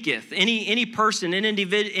thinketh, any person,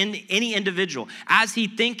 any individual, as he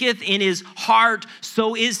thinketh in his heart,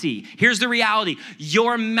 so is he. Here's the reality,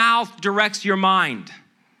 your mouth directs your mind.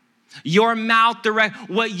 Your mouth directs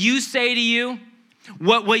what you say to you.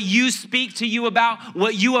 What you speak to you about,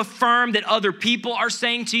 what you affirm that other people are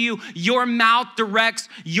saying to you, your mouth directs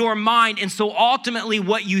your mind. And so ultimately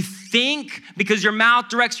what you think, because your mouth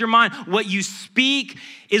directs your mind, what you speak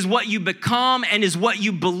is what you become and is what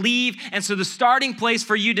you believe. And so the starting place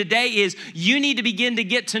for you today is you need to begin to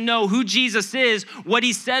get to know who Jesus is, what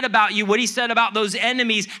he said about you, what he said about those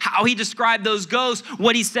enemies, how he described those ghosts,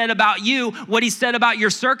 what he said about you, what he said about your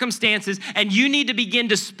circumstances. And you need to begin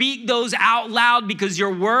to speak those out loud because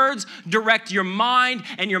your words direct your mind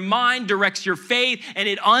and your mind directs your faith and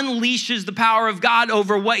it unleashes the power of God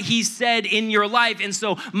over what he said in your life. And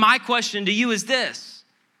so my question to you is this.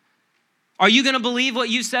 Are you going to believe what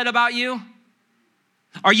you said about you?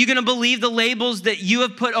 Are you going to believe the labels that you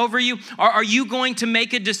have put over you? Or are you going to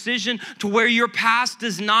make a decision to where your past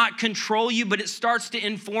does not control you, but it starts to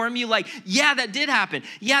inform you like, yeah, that did happen.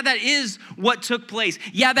 Yeah, that is what took place.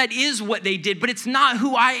 Yeah, that is what they did, but it's not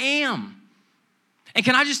who I am. And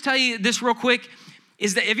can I just tell you this real quick,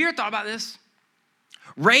 is that, have you ever thought about this?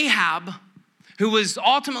 Rahab, who was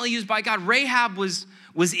ultimately used by God, Rahab was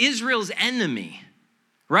Israel's enemy,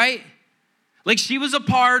 right? Like she was a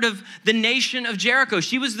part of the nation of Jericho.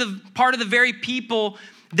 She was the part of the very people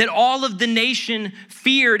that all of the nation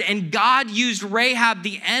feared. And God used Rahab,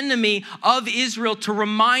 the enemy of Israel, to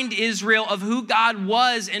remind Israel of who God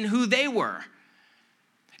was and who they were.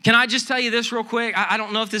 Can I just tell you this real quick? I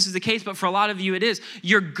don't know if this is the case, but for a lot of you it is.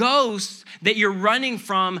 Your ghosts that you're running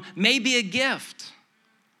from may be a gift.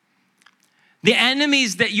 The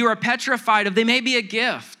enemies that you are petrified of, they may be a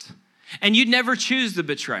gift. And you'd never choose the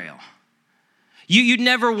betrayal. You'd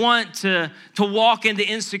never want to walk in the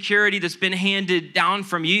insecurity that's been handed down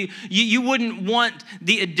from you. You wouldn't want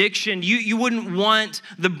the addiction. You wouldn't want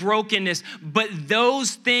the brokenness. But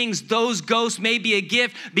those things, those ghosts may be a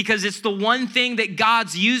gift because it's the one thing that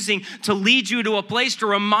God's using to lead you to a place to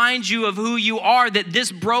remind you of who you are, that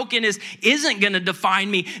this brokenness isn't going to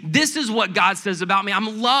define me. This is what God says about me.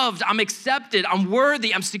 I'm loved. I'm accepted. I'm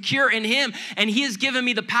worthy. I'm secure in him. And he has given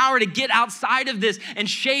me the power to get outside of this and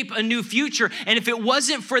shape a new future. And if it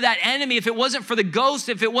wasn't for that enemy, if it wasn't for the ghosts,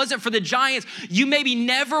 if it wasn't for the giants, you maybe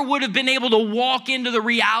never would have been able to walk into the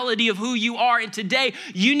reality of who you are. And today,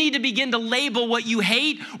 you need to begin to label what you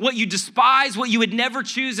hate, what you despise, what you would never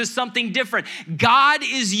choose as something different. God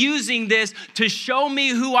is using this to show me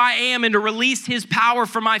who I am and to release his power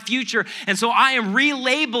for my future. And so I am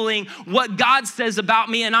relabeling what God says about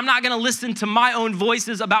me, and I'm not going to listen to my own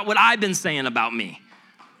voices about what I've been saying about me.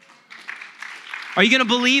 Are you going to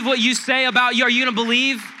believe what you say about you? Are you going to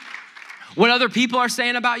believe what other people are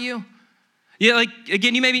saying about you. Yeah, like,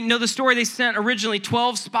 again, you maybe know the story. They sent originally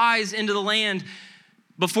 12 spies into the land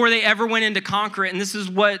before they ever went in to conquer it. And this is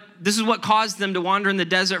what caused them to wander in the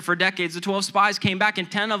desert for decades. The 12 spies came back,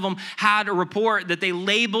 and 10 of them had a report that they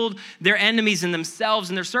labeled their enemies and themselves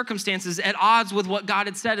and their circumstances at odds with what God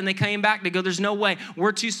had said. And they came back to go, there's no way.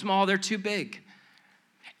 We're too small. They're too big.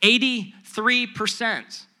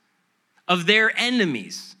 83% of their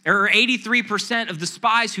enemies, or 83% of the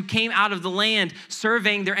spies who came out of the land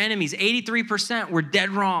surveying their enemies, 83% were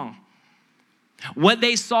dead wrong. What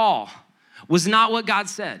they saw was not what God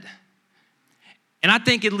said. And I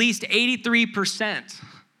think at least 83%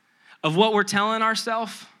 of what we're telling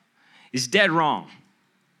ourselves is dead wrong.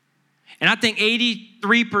 And I think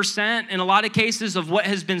 83% in a lot of cases of what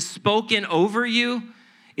has been spoken over you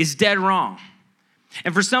is dead wrong.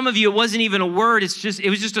 And for some of you, it wasn't even a word. It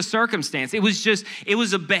was just a circumstance. It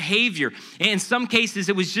was a behavior. In some cases,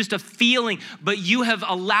 it was just a feeling, but you have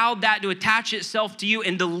allowed that to attach itself to you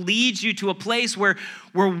and to lead you to a place where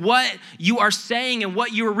what you are saying and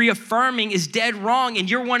what you are reaffirming is dead wrong. And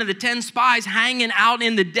you're one of the 10 spies hanging out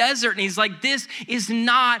in the desert. And he's like, this is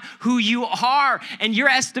not who you are. And your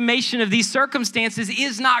estimation of these circumstances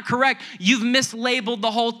is not correct. You've mislabeled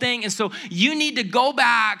the whole thing. And so you need to go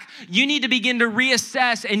back. You need to begin to reassess,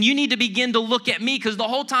 and you need to begin to look at me, because the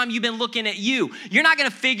whole time you've been looking at you. You're not going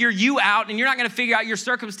to figure you out, and you're not going to figure out your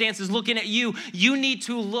circumstances looking at you. You need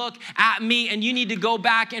to look at me, and you need to go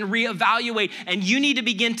back and reevaluate, and you need to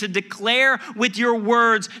begin to declare with your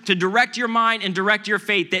words to direct your mind and direct your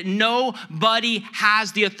faith that nobody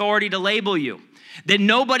has the authority to label you, that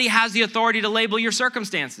nobody has the authority to label your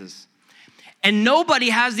circumstances, and nobody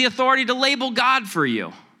has the authority to label God for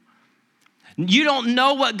you. You don't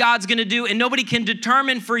know what God's going to do, and nobody can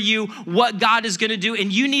determine for you what God is going to do.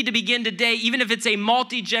 And you need to begin today, even if it's a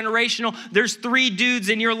multi-generational, there's 3 dudes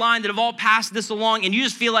in your line that have all passed this along, and you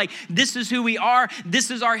just feel like this is who we are,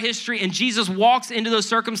 this is our history, and Jesus walks into those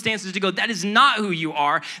circumstances to go, that is not who you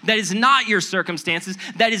are, that is not your circumstances,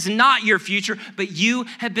 that is not your future, but you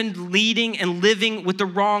have been leading and living with the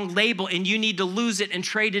wrong label, and you need to lose it and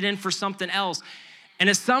trade it in for something else. And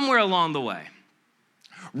it's somewhere along the way,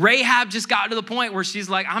 Rahab just got to the point where she's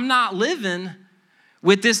like, I'm not living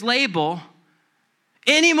with this label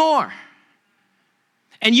anymore.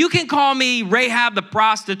 And you can call me Rahab the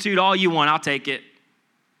prostitute all you want. I'll take it.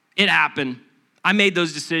 It happened. I made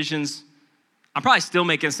those decisions. I'm probably still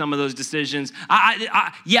making some of those decisions.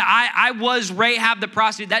 I was Rahab the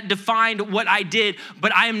prostitute. That defined what I did,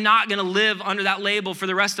 but I am not going to live under that label for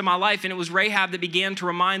the rest of my life. And it was Rahab that began to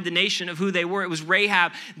remind the nation of who they were. It was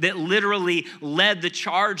Rahab that literally led the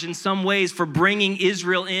charge in some ways for bringing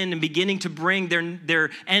Israel in and beginning to bring their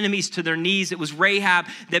enemies to their knees. It was Rahab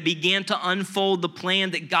that began to unfold the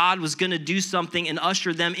plan that God was going to do something and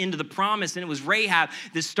usher them into the promise. And it was Rahab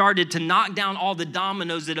that started to knock down all the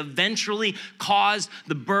dominoes that eventually caused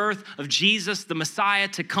the birth of Jesus, the Messiah,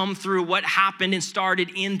 to come through. What happened and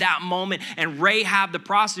started in that moment. And Rahab the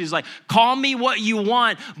prostitute is like, call me what you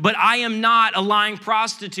want, but I am not a lying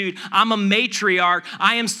prostitute. I'm a matriarch.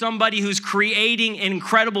 I am somebody who's creating an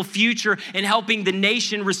incredible future and helping the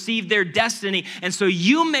nation receive their destiny. And so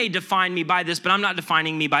you may define me by this, but I'm not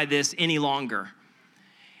defining me by this any longer.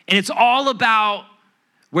 And it's all about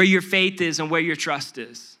where your faith is and where your trust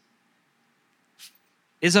is.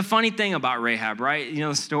 It's a funny thing about Rahab, right? You know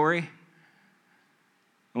the story?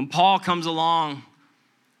 When Paul comes along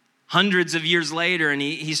hundreds of years later and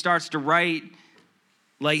he starts to write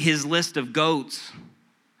like his list of goats,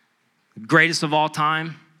 the greatest of all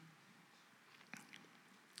time.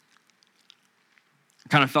 I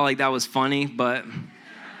kind of felt like that was funny, but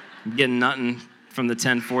I'm getting nothing from the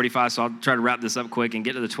 10:45, so I'll try to wrap this up quick and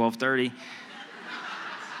get to the 12:30.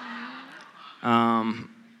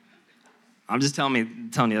 I'm just telling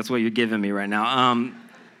you, that's what you're giving me right now.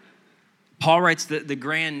 Paul writes the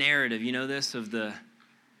grand narrative, you know this, of the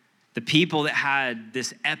people that had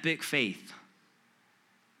this epic faith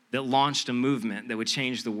that launched a movement that would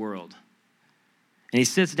change the world. And he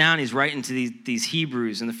sits down, he's writing to these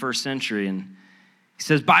Hebrews in the first century, and he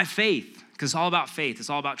says, by faith, because it's all about faith, it's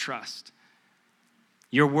all about trust.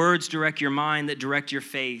 Your words direct your mind that direct your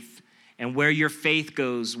faith. And where your faith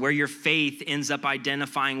goes, where your faith ends up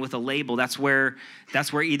identifying with a label, that's where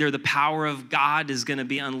either the power of God is going to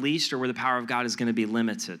be unleashed or where the power of God is going to be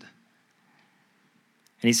limited. And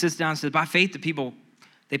he sits down and says, by faith, the people,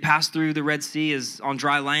 they passed through the Red Sea as on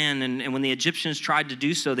dry land. And when the Egyptians tried to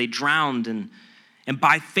do so, they drowned. And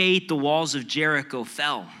by faith, the walls of Jericho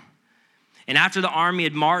fell. And after the army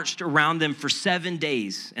had marched around them for 7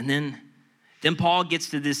 days, and then Paul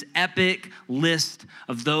gets to this epic list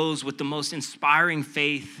of those with the most inspiring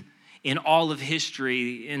faith in all of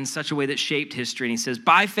history in such a way that shaped history. And he says,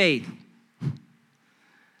 by faith,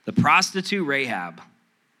 the prostitute Rahab,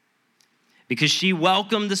 because she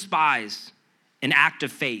welcomed the spies, an act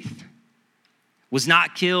of faith, was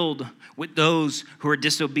not killed with those who are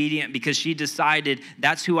disobedient because she decided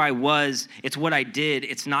that's who I was, it's what I did,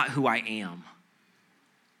 it's not who I am.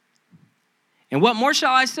 And what more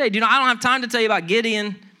shall I say? I don't have time to tell you about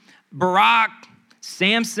Gideon, Barak,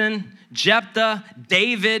 Samson, Jephthah,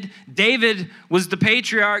 David. David was the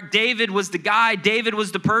patriarch. David was the guy. David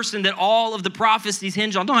was the person that all of the prophecies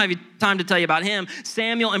hinge on. I don't have time to tell you about him,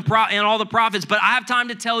 Samuel and all the prophets, but I have time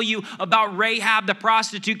to tell you about Rahab the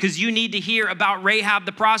prostitute because you need to hear about Rahab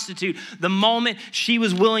the prostitute. The moment she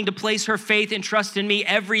was willing to place her faith and trust in me,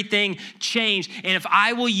 everything changed. And if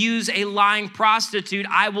I will use a lying prostitute,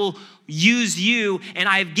 I will use you, and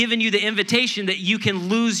I have given you the invitation that you can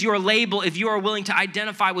lose your label if you are willing to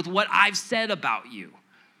identify with what I've said about you.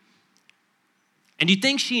 And do you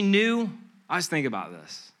think she knew? I was thinking about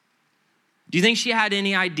this. Do you think she had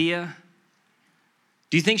any idea?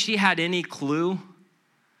 Do you think she had any clue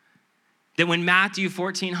that when Matthew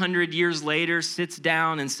 1,400 years later sits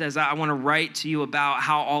down and says, I want to write to you about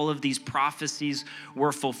how all of these prophecies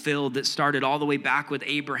were fulfilled that started all the way back with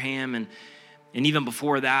Abraham and even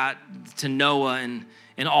before that to Noah and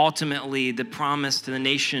ultimately the promise to the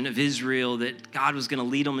nation of Israel that God was going to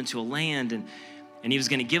lead them into a land and he was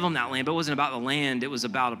going to give them that land. But it wasn't about the land. It was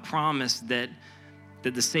about a promise that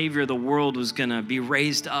the Savior of the world was going to be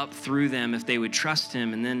raised up through them if they would trust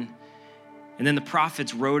him. And then the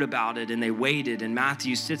prophets wrote about it and they waited. And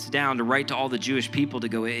Matthew sits down to write to all the Jewish people to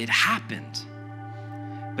go, it happened,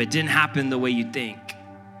 but it didn't happen the way you think.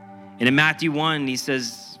 And in Matthew 1, he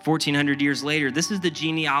says, 1,400 years later, this is the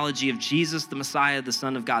genealogy of Jesus, the Messiah, the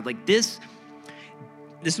Son of God. Like this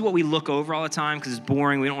is what we look over all the time because it's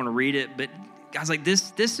boring. We don't want to read it. But God's like,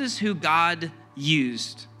 this is who God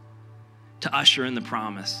used to usher in the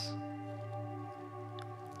promise.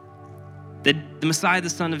 The Messiah, the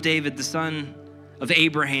son of David, the son of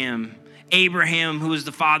Abraham, who was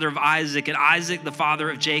the father of Isaac, and Isaac, the father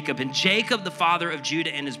of Jacob, and Jacob, the father of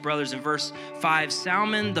Judah and his brothers. In verse 5,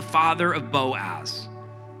 Salmon, the father of Boaz.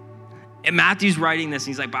 And Matthew's writing this, and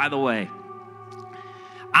he's like, by the way,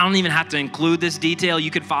 I don't even have to include this detail.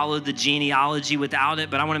 You could follow the genealogy without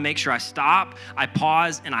it, but I want to make sure I stop, I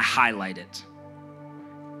pause, and I highlight it.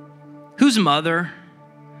 Whose mother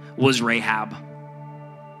was Rahab?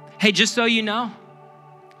 Hey, just so you know,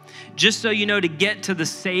 to get to the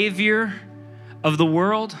Savior of the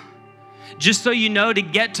world, just so you know, to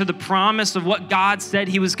get to the promise of what God said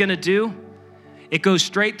he was going to do, it goes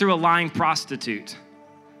straight through a lying prostitute.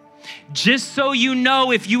 Just so you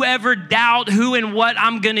know, if you ever doubt who and what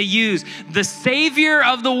I'm going to use, the Savior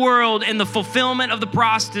of the world and the fulfillment of the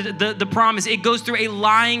promise, it goes through a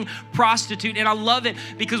lying prostitute. And I love it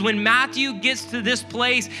because when Matthew gets to this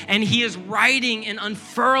place and he is writing and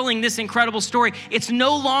unfurling this incredible story, it's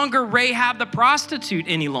no longer Rahab the prostitute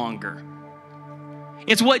any longer.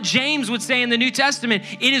 It's what James would say in the New Testament.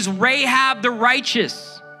 It is Rahab the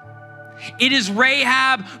righteous. It is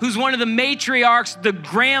Rahab, who's one of the matriarchs, the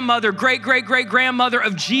grandmother, great-great-great-grandmother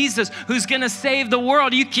of Jesus, who's going to save the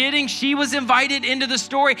world. Are you kidding? She was invited into the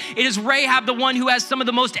story. It is Rahab, the one who has some of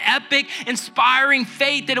the most epic, inspiring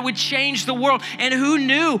faith that it would change the world. And who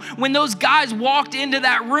knew when those guys walked into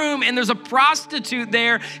that room and there's a prostitute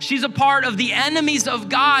there, she's a part of the enemies of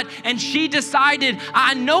God, and she decided,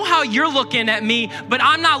 I know how you're looking at me, but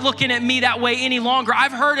I'm not looking at me that way any longer.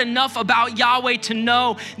 I've heard enough about Yahweh to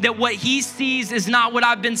know that what he sees is not what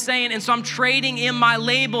I've been saying. And so I'm trading in my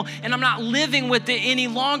label and I'm not living with it any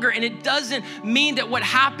longer. And it doesn't mean that what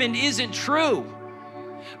happened isn't true,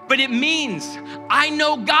 but it means I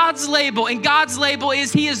know God's label, and God's label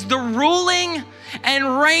is he is the ruling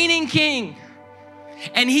and reigning king.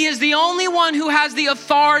 And he is the only one who has the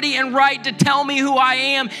authority and right to tell me who I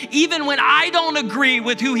am, even when I don't agree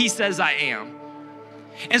with who he says I am.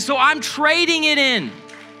 And so I'm trading it in.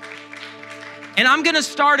 And I'm going to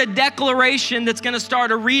start a declaration that's going to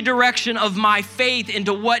start a redirection of my faith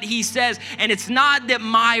into what he says. And it's not that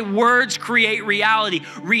my words create reality.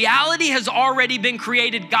 Reality has already been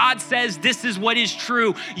created. God says this is what is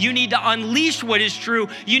true. You need to unleash what is true.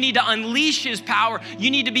 You need to unleash his power.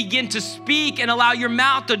 You need to begin to speak and allow your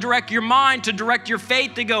mouth to direct your mind, to direct your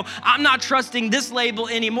faith, to go, I'm not trusting this label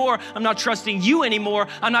anymore. I'm not trusting you anymore.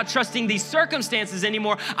 I'm not trusting these circumstances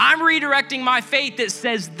anymore. I'm redirecting my faith that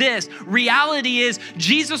says this. Reality reality is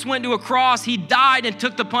Jesus went to a cross, he died and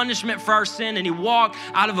took the punishment for our sin, and he walked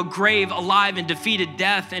out of a grave alive and defeated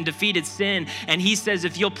death and defeated sin. And he says,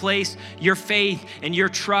 if you'll place your faith and your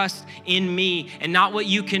trust in me and not what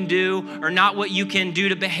you can do or not what you can do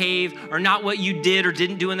to behave or not what you did or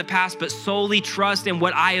didn't do in the past, but solely trust in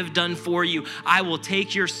what I have done for you, I will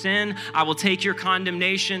take your sin, I will take your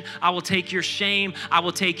condemnation, I will take your shame, I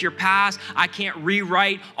will take your past. I can't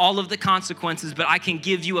rewrite all of the consequences, but I can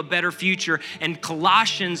give you a better future. And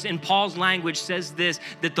Colossians, in Paul's language, says this,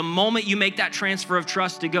 that the moment you make that transfer of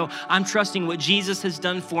trust to go, I'm trusting what Jesus has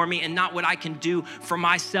done for me and not what I can do for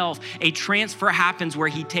myself, a transfer happens where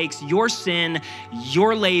he takes your sin,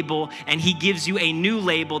 your label, and he gives you a new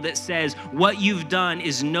label that says what you've done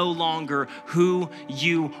is no longer who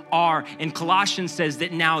you are. And Colossians says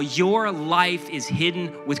that now your life is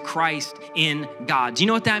hidden with Christ in God. Do you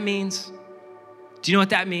know what that means? Do you know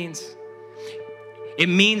what that means? It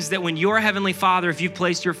means that when your Heavenly Father, if you've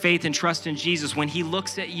placed your faith and trust in Jesus, when he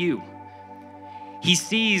looks at you, he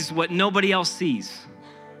sees what nobody else sees.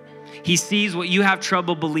 He sees what you have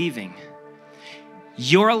trouble believing.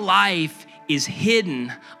 Your life is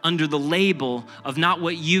hidden under the label of not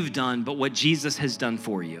what you've done, but what Jesus has done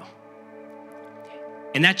for you.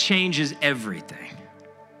 And that changes everything.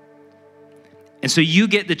 And so you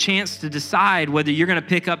get the chance to decide whether you're going to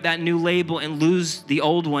pick up that new label and lose the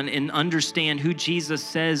old one and understand who Jesus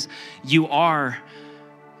says you are.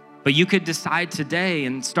 But you could decide today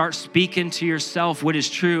and start speaking to yourself what is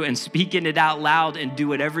true and speaking it out loud and do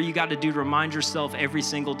whatever you got to do to remind yourself every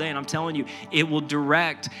single day. And I'm telling you, it will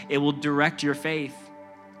direct your faith.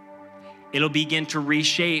 It'll begin to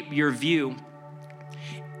reshape your view.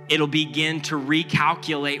 It'll begin to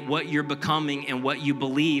recalculate what you're becoming and what you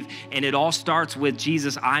believe. And it all starts with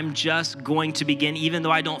Jesus. I'm just going to begin, even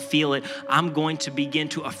though I don't feel it, I'm going to begin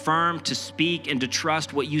to affirm, to speak, and to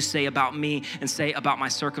trust what you say about me and say about my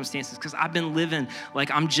circumstances. Because I've been living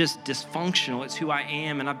like I'm just dysfunctional. It's who I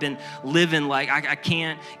am. And I've been living like I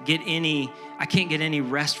can't get any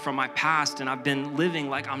rest from my past. And I've been living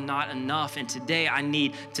like I'm not enough. And today I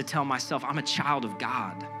need to tell myself I'm a child of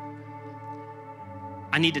God.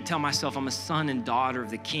 I need to tell myself I'm a son and daughter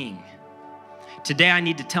of the King. Today, I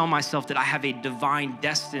need to tell myself that I have a divine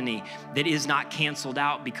destiny that is not canceled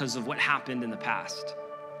out because of what happened in the past.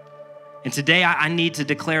 And today, I need to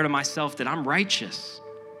declare to myself that I'm righteous.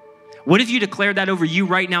 What if you declared that over you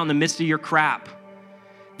right now in the midst of your crap?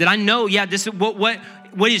 That I know, this is what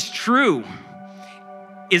is true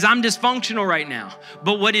is I'm dysfunctional right now.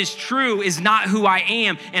 But what is true is not who I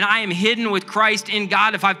am. And I am hidden with Christ in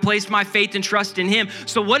God if I've placed my faith and trust in him.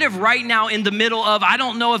 So what if right now in the middle of, I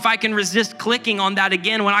don't know if I can resist clicking on that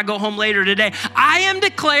again when I go home later today, I am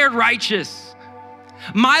declared righteous.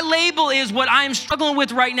 My label is what I'm struggling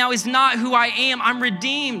with right now is not who I am. I'm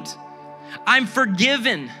redeemed. I'm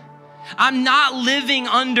forgiven. I'm not living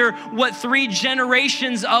under what 3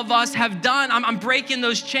 generations of us have done. I'm breaking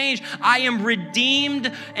those chains. I am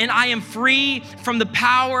redeemed and I am free from the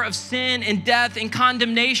power of sin and death and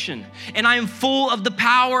condemnation. And I am full of the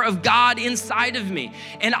power of God inside of me.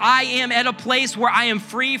 And I am at a place where I am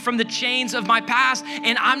free from the chains of my past.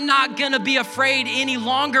 And I'm not gonna be afraid any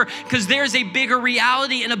longer because there's a bigger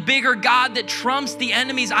reality and a bigger God that trumps the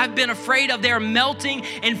enemies I've been afraid of. They are melting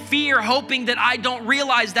in fear, hoping that I don't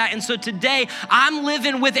realize that. And so today, I'm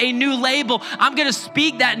living with a new label. I'm gonna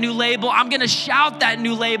speak that new label. I'm gonna shout that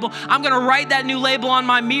new label. I'm gonna write that new label on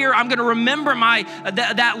my mirror. I'm gonna remember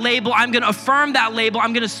that label. I'm gonna affirm that label.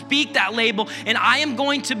 I'm gonna speak that label. And I am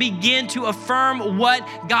going to begin to affirm what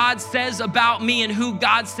God says about me and who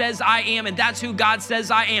God says I am. And that's who God says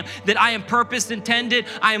I am. That I am purpose intended.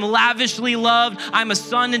 I am lavishly loved. I'm a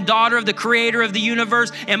son and daughter of the creator of the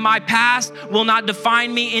universe. And my past will not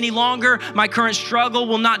define me any longer. My current struggle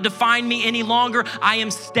will not define me any longer. I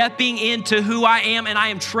am stepping into who I am and I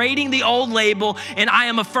am trading the old label and I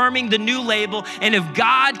am affirming the new label. And if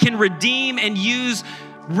God can redeem and use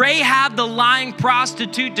Rahab, the lying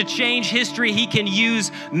prostitute, to change history, he can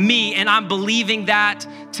use me. And I'm believing that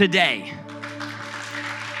today.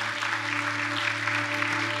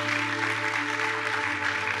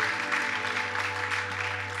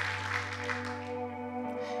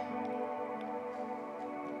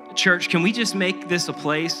 Church, can we just make this a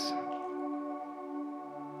place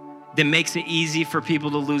that makes it easy for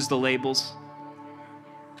people to lose the labels?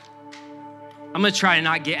 I'm gonna try to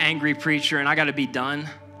not get angry, preacher, and I gotta be done.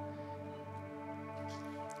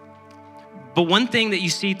 But one thing that you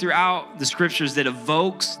see throughout the scriptures that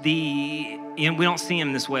evokes and we don't see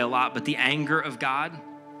him this way a lot, but the anger of God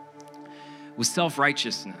was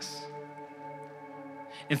self-righteousness.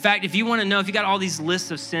 In fact, if you want to know, if you got all these lists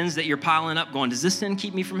of sins that you're piling up going, does this sin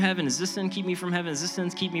keep me from heaven? Does this sin keep me from heaven? Does this sin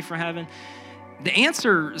keep me from heaven? The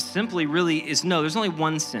answer simply really is no. There's only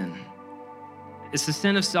one sin. It's the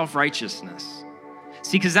sin of self-righteousness.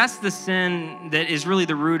 See, because that's the sin that is really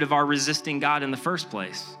the root of our resisting God in the first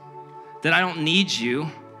place. That I don't need you,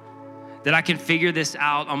 that I can figure this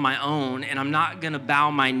out on my own, and I'm not going to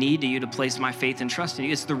bow my knee to you to place my faith and trust in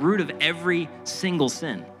you. It's the root of every single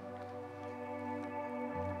sin.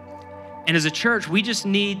 And as a church, we just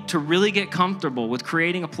need to really get comfortable with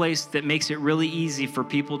creating a place that makes it really easy for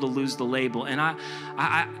people to lose the label. And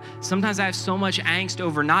I sometimes I have so much angst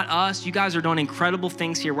over not us. You guys are doing incredible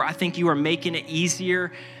things here where I think you are making it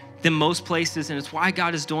easier than most places. And it's why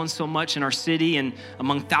God is doing so much in our city and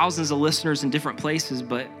among thousands of listeners in different places.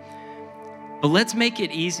 But let's make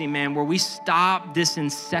it easy, man, where we stop this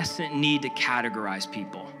incessant need to categorize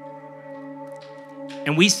people.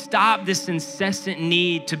 And we stop this incessant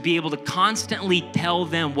need to be able to constantly tell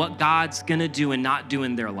them what God's gonna do and not do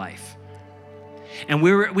in their life. And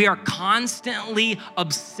we are constantly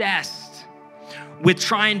obsessed with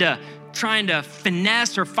trying to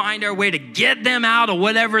finesse or find our way to get them out of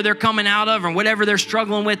whatever they're coming out of or whatever they're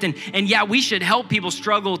struggling with. And yeah, we should help people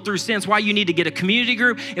struggle through sin. It's why you need to get a community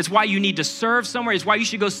group. It's why you need to serve somewhere. It's why you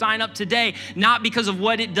should go sign up today, not because of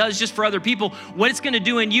what it does just for other people, what it's gonna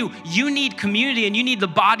do in you. You need community and you need the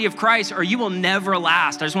body of Christ or you will never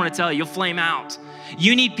last. I just wanna tell you, you'll flame out.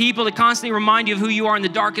 You need people to constantly remind you of who you are in the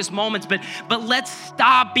darkest moments, but let's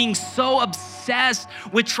stop being so obsessed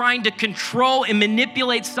with trying to control and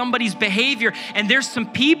manipulate somebody's behavior. And there's some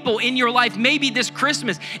people in your life, maybe this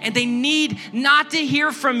Christmas, and they need not to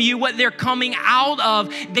hear from you what they're coming out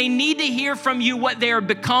of. They need to hear from you what they are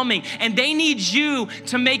becoming. And they need you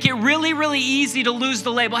to make it really, really easy to lose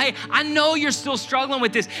the label. Hey, I know you're still struggling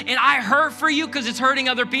with this, and I hurt for you because it's hurting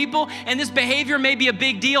other people, and this behavior may be a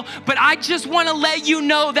big deal, but I just want to let you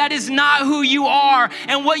know that is not who you are,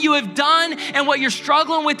 and what you have done and what you're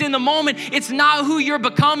struggling with in the moment, it's not who you're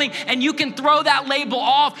becoming, and you can throw that label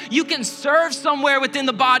off. You can serve somewhere within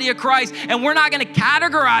the body of Christ, and we're not going to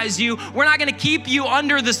categorize you. We're not going to keep you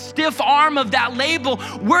under the stiff arm of that label.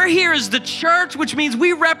 We're here as the church, which means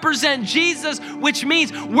we represent Jesus, which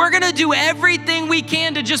means we're going to do everything we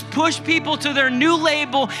can to just push people to their new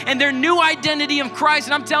label and their new identity of Christ.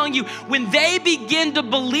 And I'm telling you, when they begin to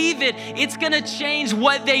believe it, it's going to change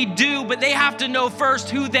what they do, but they have to know first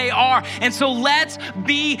who they are. And so let's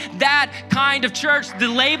be that kind of church. The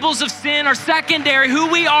labels of sin are secondary.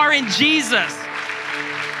 Who we are in Jesus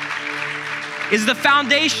is the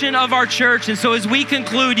foundation of our church. And so as we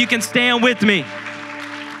conclude, you can stand with me.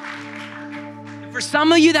 For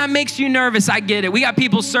some of you, that makes you nervous. I get it. We got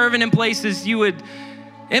people serving in places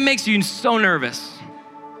it makes you so nervous.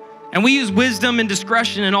 And we use wisdom and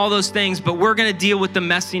discretion and all those things, but we're gonna deal with the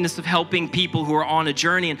messiness of helping people who are on a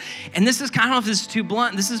journey. And this is, I don't know if this is too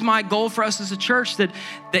blunt, this is my goal for us as a church, that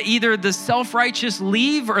either the self-righteous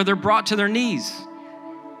leave or they're brought to their knees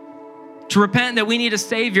to repent that we need a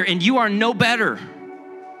Savior, and you are no better.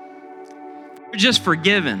 You're just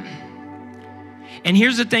forgiven. And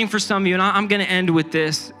here's the thing for some of you, and I'm gonna end with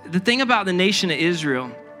this. The thing about the nation of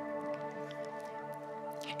Israel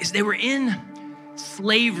is they were in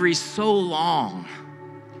slavery so long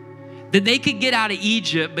that they could get out of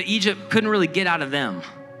Egypt, but Egypt couldn't really get out of them.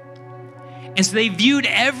 And so they viewed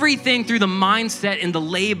everything through the mindset and the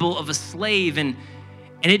label of a slave. And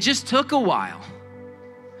it just took a while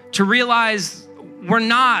to realize we're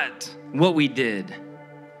not what we did.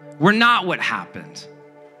 We're not what happened.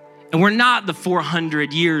 And we're not the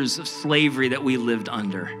 400 years of slavery that we lived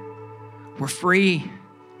under. We're free.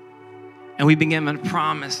 And we began a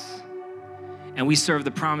promise. And we serve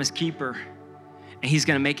the promise keeper, and he's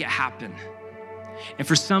gonna make it happen. And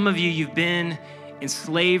for some of you, you've been in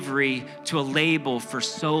slavery to a label for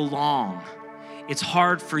so long, it's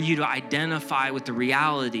hard for you to identify with the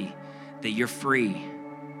reality that you're free.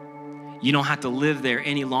 You don't have to live there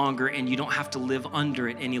any longer, and you don't have to live under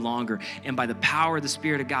it any longer. And by the power of the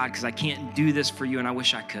Spirit of God, because I can't do this for you, and I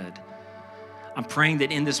wish I could, I'm praying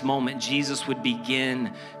that in this moment, Jesus would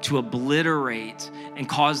begin to obliterate and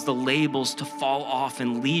cause the labels to fall off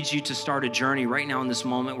and lead you to start a journey right now in this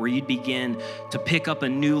moment where you'd begin to pick up a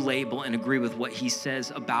new label and agree with what he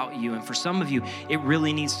says about you. And for some of you, it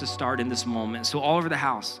really needs to start in this moment. So all over the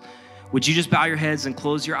house, would you just bow your heads and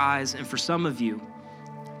close your eyes? And for some of you,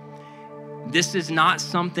 this is not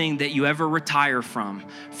something that you ever retire from.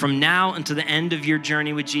 From now until the end of your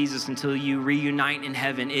journey with Jesus, until you reunite in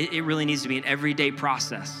heaven, it really needs to be an everyday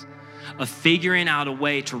process of figuring out a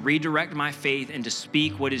way to redirect my faith and to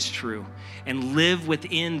speak what is true and live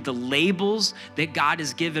within the labels that God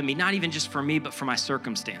has given me, not even just for me, but for my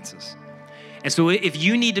circumstances. And so if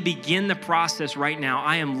you need to begin the process right now,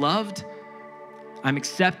 I am loved, I'm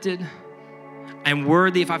accepted, I'm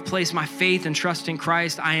worthy. If I've placed my faith and trust in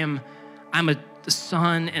Christ, I'm a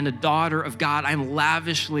son and a daughter of God. I'm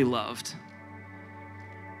lavishly loved.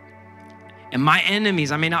 And my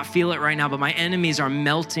enemies, I may not feel it right now, but my enemies are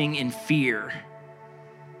melting in fear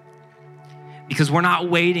because we're not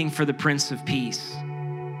waiting for the Prince of Peace.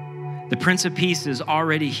 The Prince of Peace is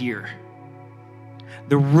already here.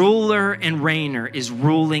 The ruler and reigner is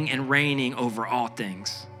ruling and reigning over all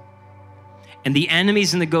things. And the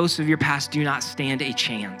enemies and the ghosts of your past do not stand a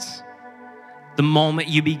chance the moment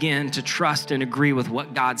you begin to trust and agree with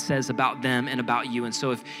what God says about them and about you. And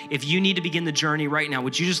so if you need to begin the journey right now,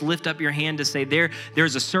 would you just lift up your hand to say,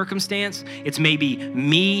 there's a circumstance. It's maybe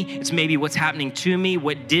me. It's maybe what's happening to me,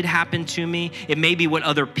 what did happen to me. It may be what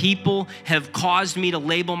other people have caused me to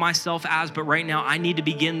label myself as, but right now I need to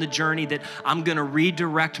begin the journey that I'm going to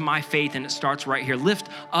redirect my faith, and it starts right here. Lift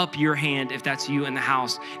up your hand if that's you in the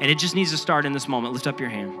house, and it just needs to start in this moment. Lift up your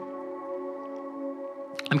hand.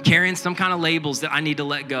 I'm carrying some kind of labels that I need to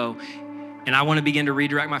let go, and I want to begin to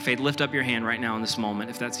redirect my faith. Lift up your hand right now in this moment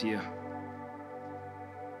if that's you.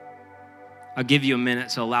 I'll give you a minute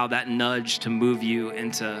to allow that nudge to move you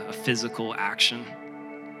into a physical action.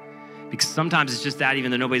 Because sometimes it's just that,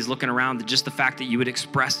 even though nobody's looking around, just the fact that you would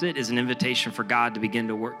express it is an invitation for God to begin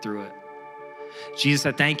to work through it. Jesus,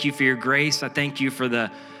 I thank you for your grace. I thank you for the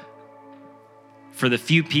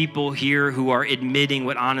few people here who are admitting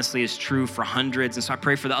what honestly is true for hundreds. And so I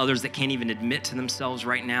pray for the others that can't even admit to themselves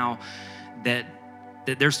right now that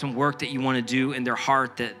there's some work that you want to do in their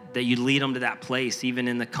heart, that you lead them to that place even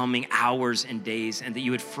in the coming hours and days, and that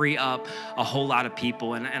you would free up a whole lot of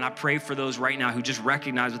people. And I pray for those right now who just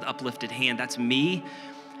recognize with uplifted hand, that's me.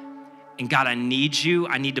 And God, I need you.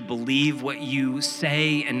 I need to believe what you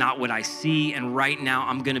say and not what I see. And right now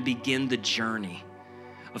I'm going to begin the journey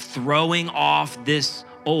of throwing off this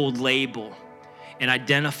old label and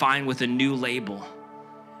identifying with a new label.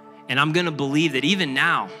 And I'm gonna believe that even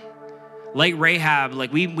now, like Rahab,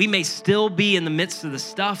 like we may still be in the midst of the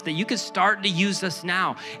stuff, that you can start to use us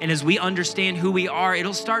now. And as we understand who we are,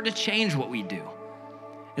 it'll start to change what we do.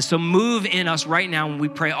 And so move in us right now when we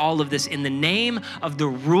pray all of this in the name of the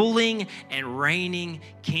ruling and reigning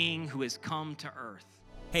King who has come to earth.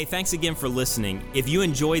 Hey, thanks again for listening. If you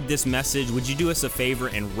enjoyed this message, would you do us a favor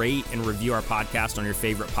and rate and review our podcast on your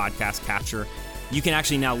favorite podcast catcher? You can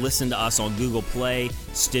actually now listen to us on Google Play,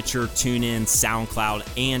 Stitcher, TuneIn, SoundCloud,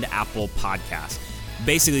 and Apple Podcasts.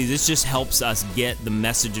 Basically, this just helps us get the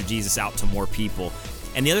message of Jesus out to more people.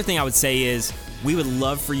 And the other thing I would say is, we would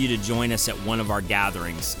love for you to join us at one of our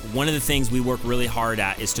gatherings. One of the things we work really hard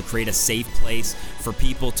at is to create a safe place for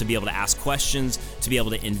people to be able to ask questions, to be able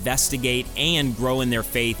to investigate, and grow in their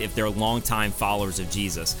faith if they're longtime followers of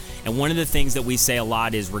Jesus. And one of the things that we say a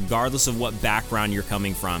lot is, regardless of what background you're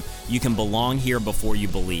coming from, you can belong here before you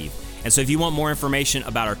believe. And so if you want more information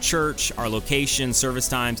about our church, our location, service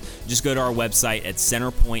times, just go to our website at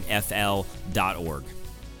centerpointfl.org.